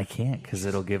one. I can't because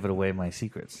it'll give it away my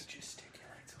secrets.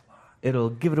 It'll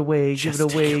give it away, give it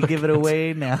away, give it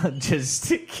away. Now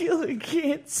gesticulate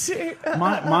cancer.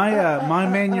 My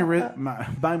mannerism.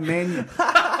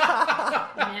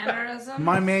 Mannerism.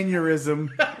 My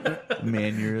mannerism.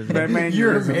 Mannerism. My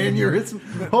You're a mannerism. mannerism.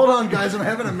 Hold on, guys. I'm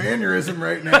having a mannerism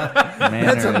right now.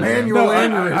 That's a Mannerism. manual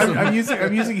aneurysm.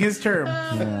 I'm using his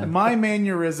term. My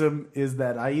mannerism is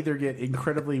that I either get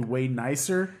incredibly way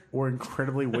nicer or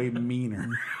incredibly way meaner.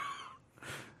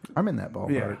 I'm in that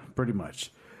ballpark. Yeah, pretty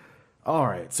much. All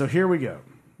right, so here we go.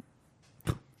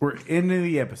 We're into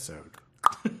the episode.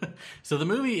 So the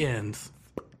movie ends.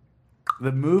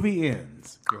 The movie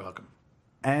ends, You're welcome.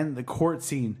 and the court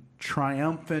scene,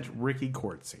 triumphant Ricky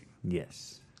court scene.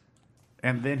 Yes.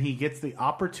 And then he gets the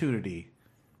opportunity.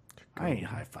 I ain't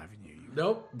high-fiving you.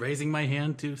 Nope. Raising my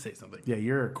hand to say something. Yeah,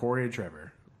 you're a Corey and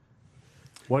Trevor.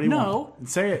 What do you No. want?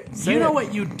 Say it. Say You know it.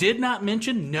 what you did not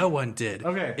mention? No one did.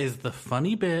 Okay. Is the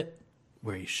funny bit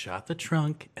where he shot the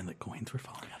trunk and the coins were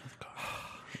falling out of the car.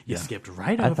 You skipped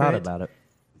right over I thought it. about it.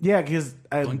 Yeah, because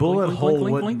a Blink, bullet blink, hole blink,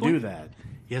 blink, wouldn't blink, do blink. that.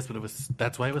 Yes, but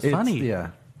that's why it was It's- funny.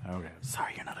 Yeah. Okay.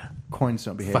 Sorry, you're not a Coins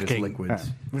don't behave as fucking liquids.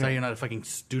 Sorry, you're not a fucking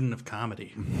student of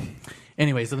comedy.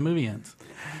 Anyway, so the movie ends.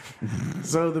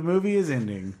 So the movie is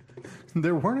ending.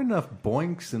 There weren't enough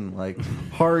boinks and like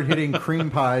hard hitting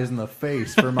cream pies in the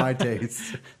face for my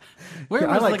taste. Where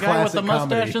I was like the guy with the classic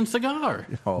mustache comedy. and cigar?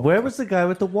 Oh, Where was the guy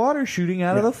with the water shooting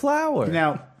out of the flower?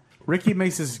 Now, Ricky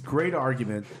makes this great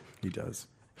argument, he does.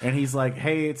 and he's like,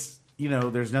 "Hey, it's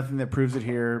there's nothing that proves it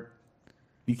here.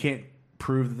 You can't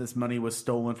prove that this money was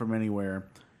stolen from anywhere."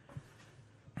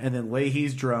 And then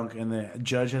Leahy's drunk, and the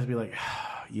judge has to be like,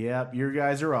 "Yep, your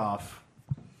guys are off."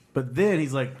 But then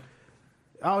he's like,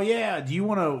 "Oh yeah, do you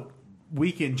want a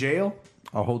week in jail?"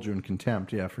 I'll hold you in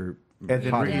contempt. Yeah, for And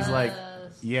then potty. Ricky's like,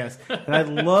 "Yes." And I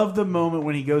love the moment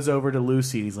when he goes over to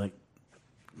Lucy and he's like,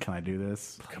 "Can I do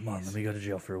this?" Come on, let me go to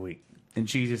jail for a week. And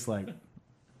she's just like,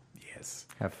 "Yes."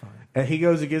 have fun. And he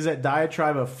goes and gives that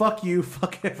diatribe of "fuck you,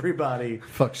 fuck everybody."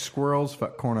 Fuck squirrels.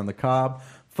 Fuck corn on the cob.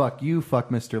 Fuck you. Fuck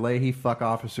Mr. Leahy. Fuck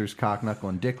officers Cockknuckle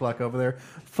and Dickluck over there.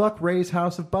 Fuck Ray's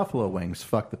House of Buffalo Wings.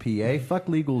 Fuck the PA. Fuck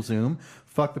LegalZoom.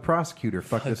 Fuck the prosecutor.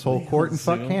 Fuck this whole court and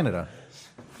fuck Canada.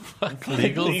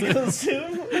 Legal.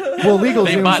 Well,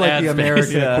 LegalZoom's bought like ad the space.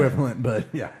 American Yeah. equivalent, but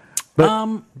yeah.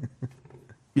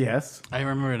 Yes. I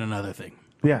remembered another thing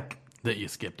Yeah. that you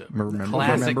skipped over. Remember-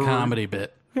 Classic remember- comedy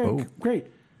bit. Yeah, Oh. great.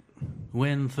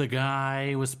 When the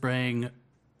guy was spraying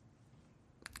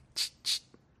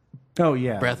Oh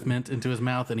yeah. breath mint into his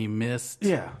mouth and he missed.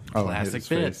 Yeah. Oh, Classic his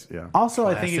bit. face, yeah. Also,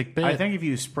 I Classic think bit. if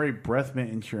you spray breath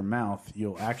mint into your mouth,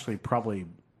 you'll actually probably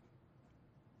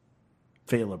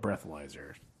fail a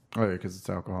breathalyzer. Oh, yeah, because it's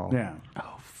alcohol. Yeah.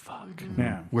 Oh, fuck.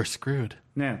 Yeah. We're screwed.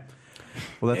 Yeah.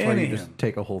 Well, that's why you Anyhow. just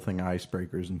take a whole thing of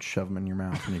icebreakers and shove them in your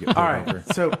mouth and you get All pulled over.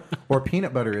 right. So Or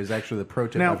peanut butter is actually the pro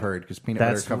tip Now- I've heard because peanut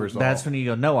butter covers all. That's when you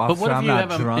go, no, what officer, if I'm you not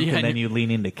have a- drunk, yeah, and then you- you lean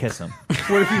in to kiss him.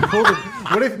 What if you pull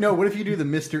the? What if you do the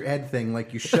Mr. Ed thing?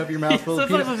 Like you shove your mouth full of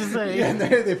That's what I peanut. was gonna say. Yeah, and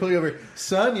they pull you over.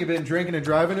 Son, you been drinking and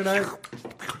driving tonight?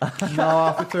 No,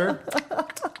 officer.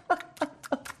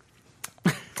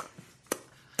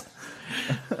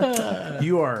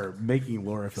 you are making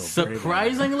Laura feel very bad.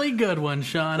 Surprisingly good one,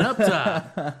 Sean. Up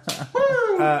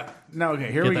top. No,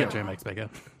 okay, here Get we that go. J-Max back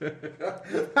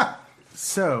up.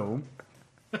 So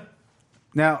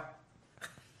now,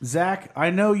 Zach, I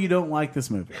know you don't like this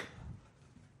movie.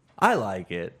 I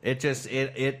like it. It just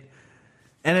and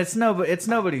it's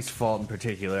nobody's fault in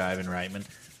particular, Ivan Reitman,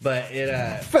 but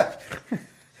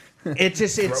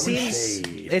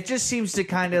it just seems to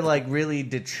kind of like really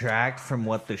detract from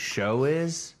what the show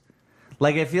is.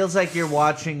 Like it feels like you're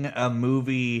watching a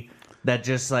movie that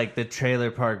just like the Trailer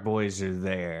Park Boys are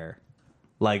there.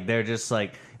 Like they're just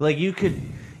like you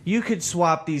could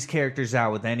swap these characters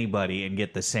out with anybody and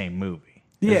get the same movie.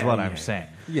 Is Yeah, what yeah. I'm saying.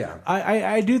 Yeah.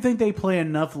 I do think they play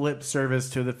enough lip service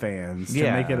to the fans to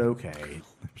Yeah. make it okay.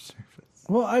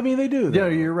 Well, I mean, they do. Yeah, though.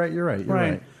 you're right. You're right. You're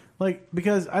right. Like,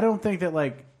 because I don't think that,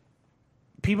 like,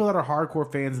 people that are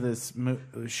hardcore fans of this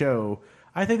show,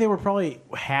 I think they were probably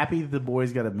happy the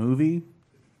boys got a movie.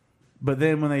 But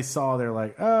then when they saw, they're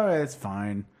like, oh, it's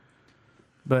fine.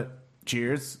 But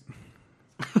cheers.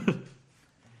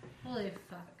 Holy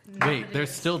fuck. Wait,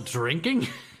 there's still drinking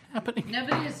happening?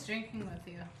 Nobody is drinking with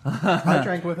you. I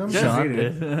drank with him. Sean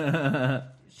did.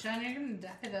 Sean, you're gonna die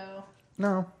though.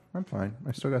 No, I'm fine.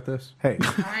 I still got this. Hey,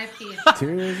 R.I.P.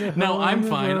 cheers. at No, home I'm in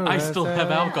fine. the I still have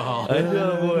USA. alcohol.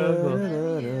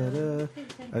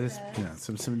 I just,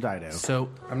 some Dido. So,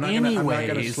 I'm not gonna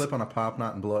anyways, slip on a pop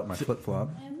knot and blow up my flip flop.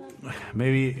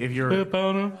 Maybe if you're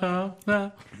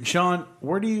Sean,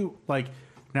 where do you like?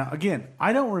 Now, again,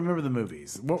 I don't remember the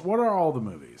movies. What are all the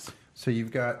movies? So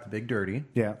you've got the Big Dirty,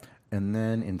 Yeah, and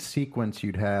then in sequence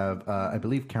you'd have, I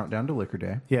believe, Countdown to Liquor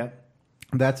Day. yeah,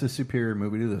 That's a superior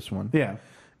movie to this one. yeah.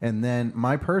 And then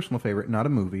my personal favorite, not a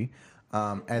movie,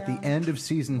 at the end of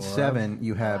season 7,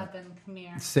 you have Robin, come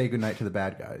here. Say Goodnight to the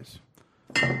Bad Guys.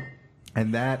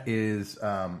 And that is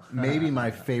maybe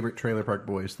my favorite Trailer Park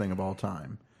Boys thing of all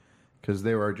time. Because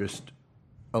there are just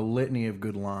a litany of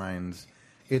good lines.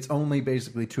 It's only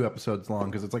basically 2 episodes long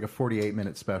because it's like a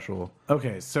 48-minute special.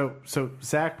 Okay, so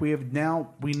Zach, we now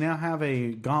have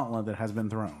a gauntlet that has been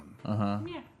thrown. Come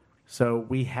here. So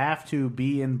we have to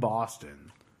be in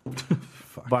Boston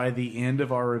by the end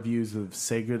of our reviews of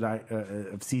Say Goodnight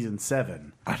of season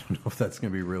 7. I don't know if that's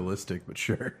going to be realistic, but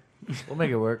sure. We'll make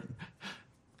it work.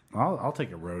 I'll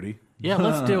take a roadie. yeah,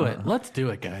 let's do it. Let's do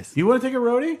it, guys. You want to take a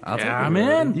roadie? I'm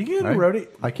in. You can get a roadie.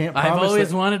 I can't I've promise always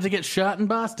that- wanted to get shot in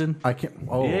Boston. I can't.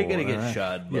 Oh, You ain't gonna get all right.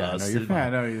 shot, Yeah, no, boss. you're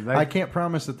fine. Yeah, no, I can't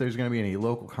promise that there's going to be any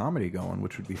local comedy going,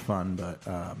 which would be fun,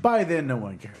 but by then, no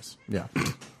one cares. yeah.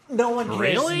 No one cares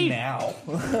Really? now.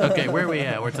 Okay, where are we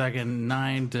at? End talking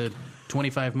 9 to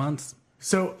 25 months.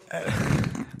 So,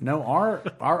 no, our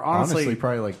honestly, Honestly,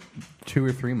 probably like 2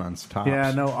 or 3 months tops.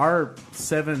 yeah, no, our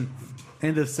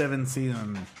end of 7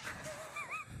 season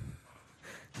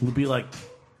will be like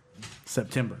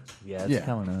September. Yeah, it's Yeah.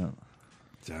 coming up.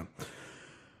 So,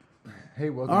 Hey,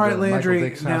 welcome all right, to Michael Landry.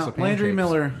 Vick's House Now, of Landry Pancakes.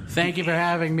 Miller, Thank you for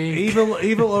having me.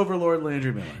 evil overlord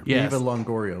Landry Miller. Yes. Viva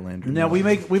Longoria, Landry. Now we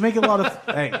make a lot of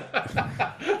hey.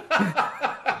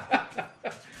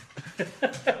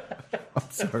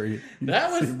 I'm sorry.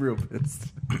 That was- You seem real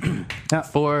pissed.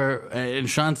 For in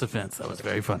Sean's defense, that was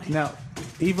very funny. Now,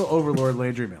 evil overlord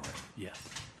Landry Miller. Yes.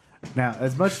 Now,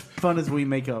 as much fun as we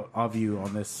make of you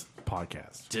on this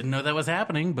podcast, Didn't know that was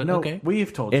happening, but no, okay.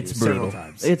 we've told It's you several brutal.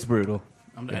 times. It's brutal.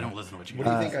 I don't listen to what you What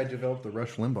do you think I developed the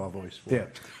Rush Limbaugh voice for? Yeah.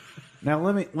 Now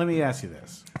let me ask you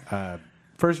this.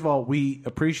 First of all, we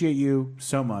appreciate you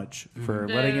so much for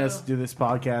letting us do this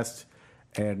podcast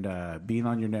and being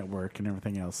on your network and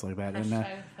everything else like that.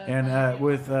 And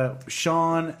with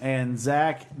Sean and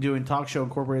Zach doing Talk Show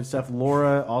Incorporated stuff,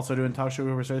 Laura also doing Talk Show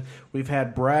Incorporated stuff. We've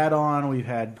had Brad on. We've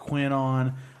had Quinn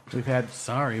on. We've had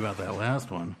Sorry about that last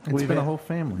one. It's been a whole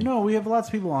family. No, we have lots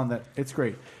of people on that. It's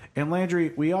great. And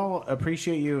Landry, we all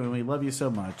appreciate you and we love you so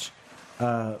much.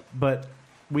 But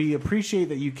we appreciate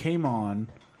that you came on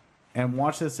and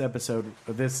watched this episode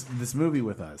of this movie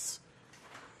with us.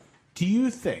 Do you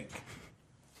think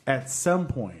at some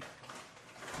point,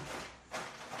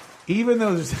 even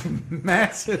though there's a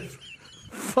massive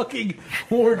fucking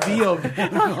ordeal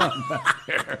going on back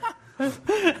there,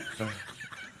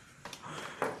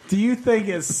 do you think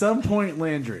at some point,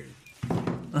 Landry,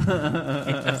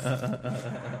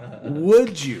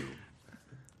 would you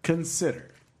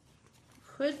consider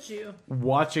Could you?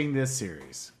 watching this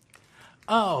series?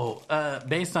 Oh,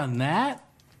 based on that?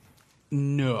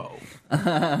 No.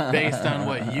 Based on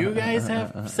what you guys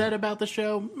have said about the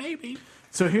show, maybe.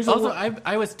 So here's Also, what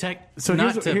I was so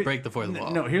not here's- to here- break the fourth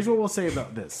wall. No, here's what we'll say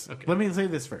about this. Okay. Let me say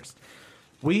this first.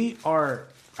 We are,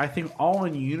 I think, all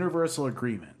in universal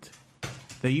agreement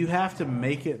that you have to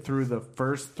make it through the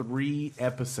first 3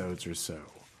 episodes or so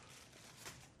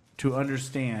to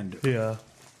understand. Yeah.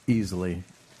 Easily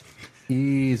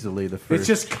the first. It's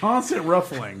just constant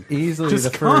ruffling. Easily just the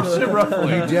first. constant ruffling.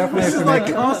 You definitely This have is to like make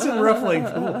it- constant ruffling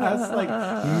for the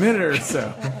last minute or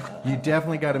so. You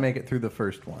definitely got to make it through the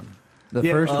first one. The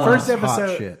Yeah, first the one's first episode.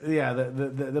 hot shit. Yeah,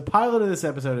 the pilot of this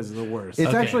episode is the worst. It's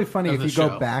Okay, actually funny of if the you show.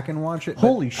 go back and watch it. but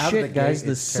Holy out of the shit, guys! gate,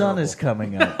 The it's sun is terrible.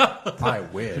 coming up. I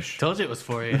wish. Told you it was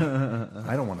for you.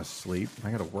 I don't want to sleep. I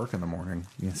got to work in the morning.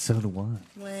 Yeah, so do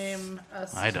I. Lame.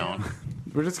 Us I too. don't.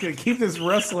 We're just gonna keep this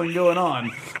rustling going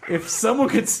on. If someone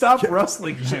could stop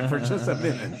rustling shit for just a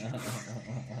minute.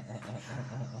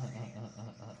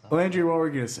 Landry, what were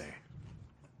you gonna say?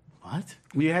 What?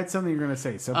 You had something you were gonna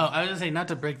say. Oh, I was going to say, not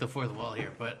to break the fourth wall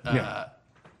here, but Yeah.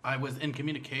 I was in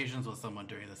communications with someone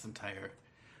during this entire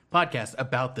podcast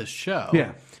about this show.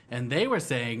 Yeah. And they were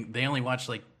saying they only watched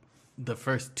like the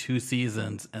first 2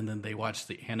 seasons and then they watched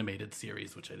the animated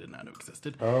series, which I did not know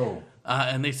existed. Oh.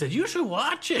 And they said, you should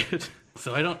watch it.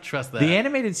 So I don't trust that. The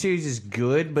animated series is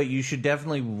good, but you should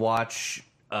definitely watch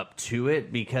up to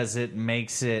it because it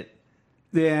makes it.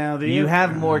 Yeah, You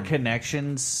have more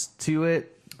connections to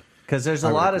it because there's a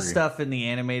would lot of agree. stuff in the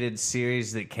animated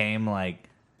series that came like.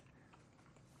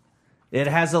 It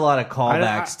has a lot of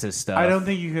callbacks to stuff. I don't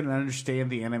think you can understand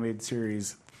the animated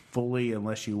series fully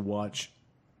unless you watch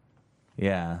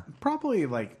Yeah. probably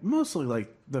mostly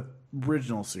like the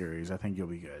original series. I think you'll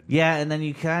be good. Yeah, and then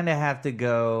you kind of have to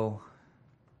go.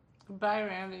 Bye,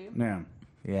 Randy. Yeah,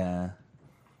 Yeah.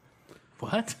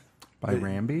 What? By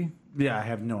Ramby? yeah. I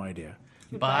have no idea.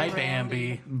 Bye,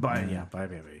 Randy. Bambi. Bye,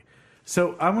 baby.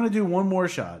 So I'm gonna do one more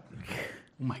shot.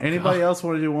 Oh my Anybody God. else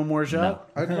want to do one more shot?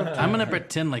 I'd love to. I'm going to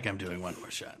pretend like I'm doing one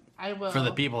more shot I will. for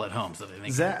the people at home so they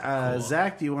think Zach, I'm cool.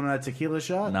 Zach, do you want a tequila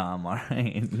shot? No, I'm all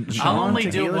right. I'll Sean, only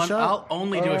do tequila one. shot? I'll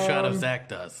only do a shot if Zach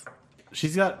does.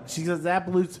 She's got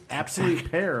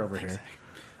absolute pear over here.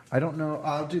 I don't know.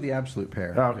 I'll do the absolute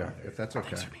pair. Okay. If that's okay.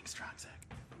 Thanks for being strong, Zach.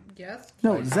 Yes.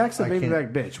 No, Zach's a I baby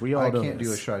can't- back bitch. We all I know can't do a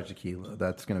this. shot of tequila.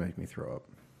 That's going to make me throw up.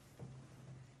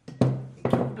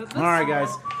 All right, guys.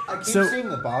 I keep So- seeing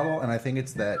the bottle, and I think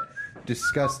it's that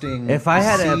disgusting If I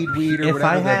had a- seaweed or if whatever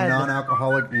I that had-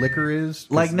 non-alcoholic liquor is.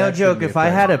 'cause Like no that shouldn't joke, be if I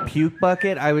thing. had a puke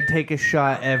bucket, I would take a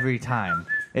shot every time.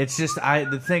 It's just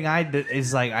the thing I do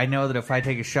is like I know that if I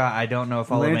take a shot, I don't know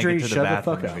if I'll Landry, make it to the shut the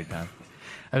bathroom fuck up. every time.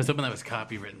 I was hoping that was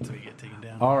copywritten so we get taken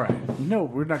down. All right. No,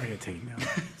 we're not going to take it now.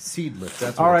 Seedless.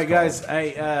 That's All what right, it's guys. called.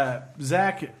 Hey,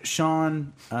 Zach,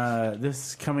 Sean, this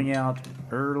is coming out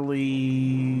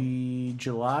early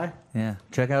July. Yeah,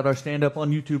 check out our stand up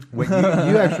on YouTube. Wait,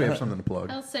 you actually have something to plug.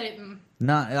 Hell Satan.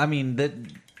 Not, I mean that.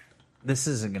 This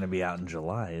isn't going to be out in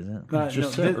July, is it?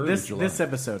 Just said early this July. this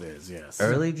episode is, yes.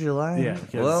 Early July. Yeah.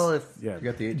 because- Well, if yeah. You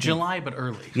got the 18th. July, but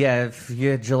early. if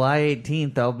you're July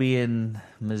 18th, I'll be in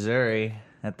Missouri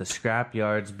at the Scrap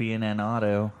Yards B&N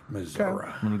Auto. Missouri.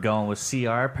 I'm going with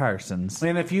C.R. Parsons.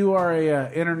 And if you are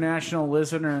a international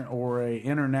listener or a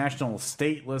international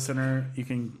state listener, you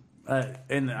can,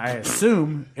 and I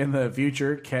assume in the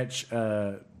future, catch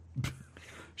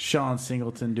Sean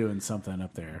Singleton doing something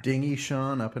up there. Dingy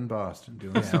Sean up in Boston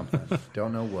doing something.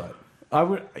 Don't know what. I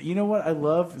would. You know what I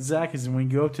love, Zach, is when we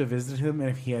go up to visit him, and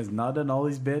if he has not done all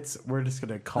these bits, we're just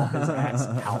gonna call his ass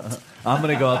out. I'm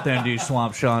gonna go up there and do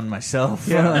Swamp Sean myself.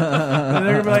 Yeah, and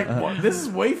they're gonna be like, well, "This is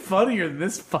way funnier than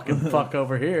this fucking fuck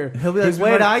over here." He'll be like,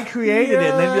 "Wait, I created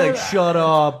it," and they'd be like, "Shut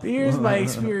up." Here's my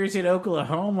experience in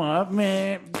Oklahoma,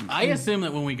 man. I assume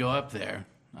that when we go up there,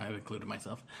 I've included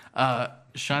myself,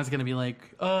 Sean's going to be like,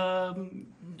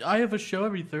 I have a show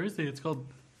every Thursday. It's called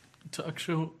Talk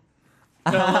Show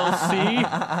LLC.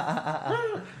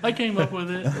 I came up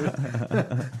with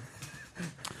it.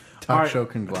 Talk show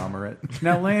conglomerate.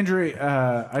 Now, Landry,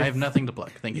 I have nothing to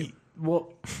plug. Thank you.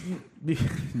 well,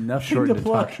 nothing Shortened to to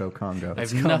plug. Talk Show Congo. I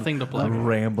have nothing to plug.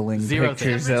 Rambling Zero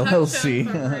Pictures Every touchdown LLC.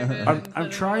 from Raven, I'm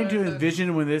trying to literally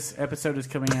envision when this episode is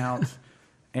coming out,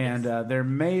 and there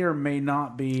may or may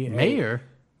not be Mayor?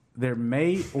 There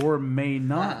may or may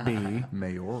not be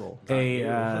Mayoral.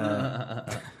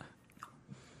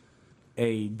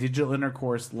 a digital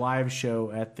intercourse live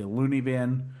show at the Looney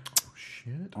Bin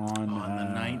Shit. on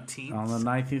the 19th? On the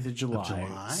 19th of July.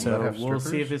 July? So Have we'll see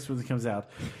strippers? if this one comes out.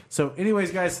 So,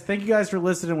 anyways, guys, thank you guys for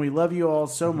listening. We love you all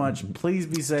so much. Please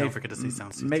be safe. Don't forget to say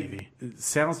Soundstooth TV.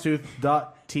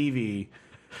 Soundstooth.tv,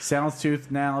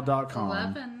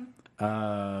 soundstoothnow.com.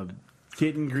 11.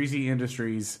 Kitten Greasy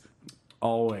Industries,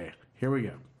 all the way. Here we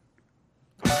go.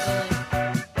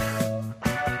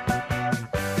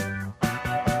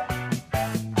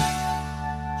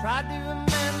 Tried to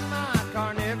amend my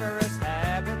carnivorous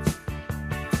habits.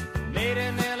 Made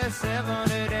it nearly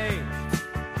 70 days.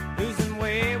 Losing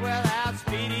weight without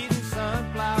speed, eating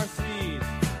sunflower seeds.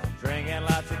 Drinking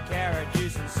lots of carrot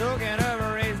juice and soaking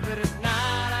over rays. But at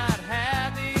night I'd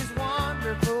have these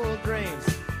wonderful dreams.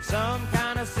 Some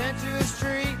kind of sensuous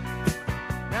treat.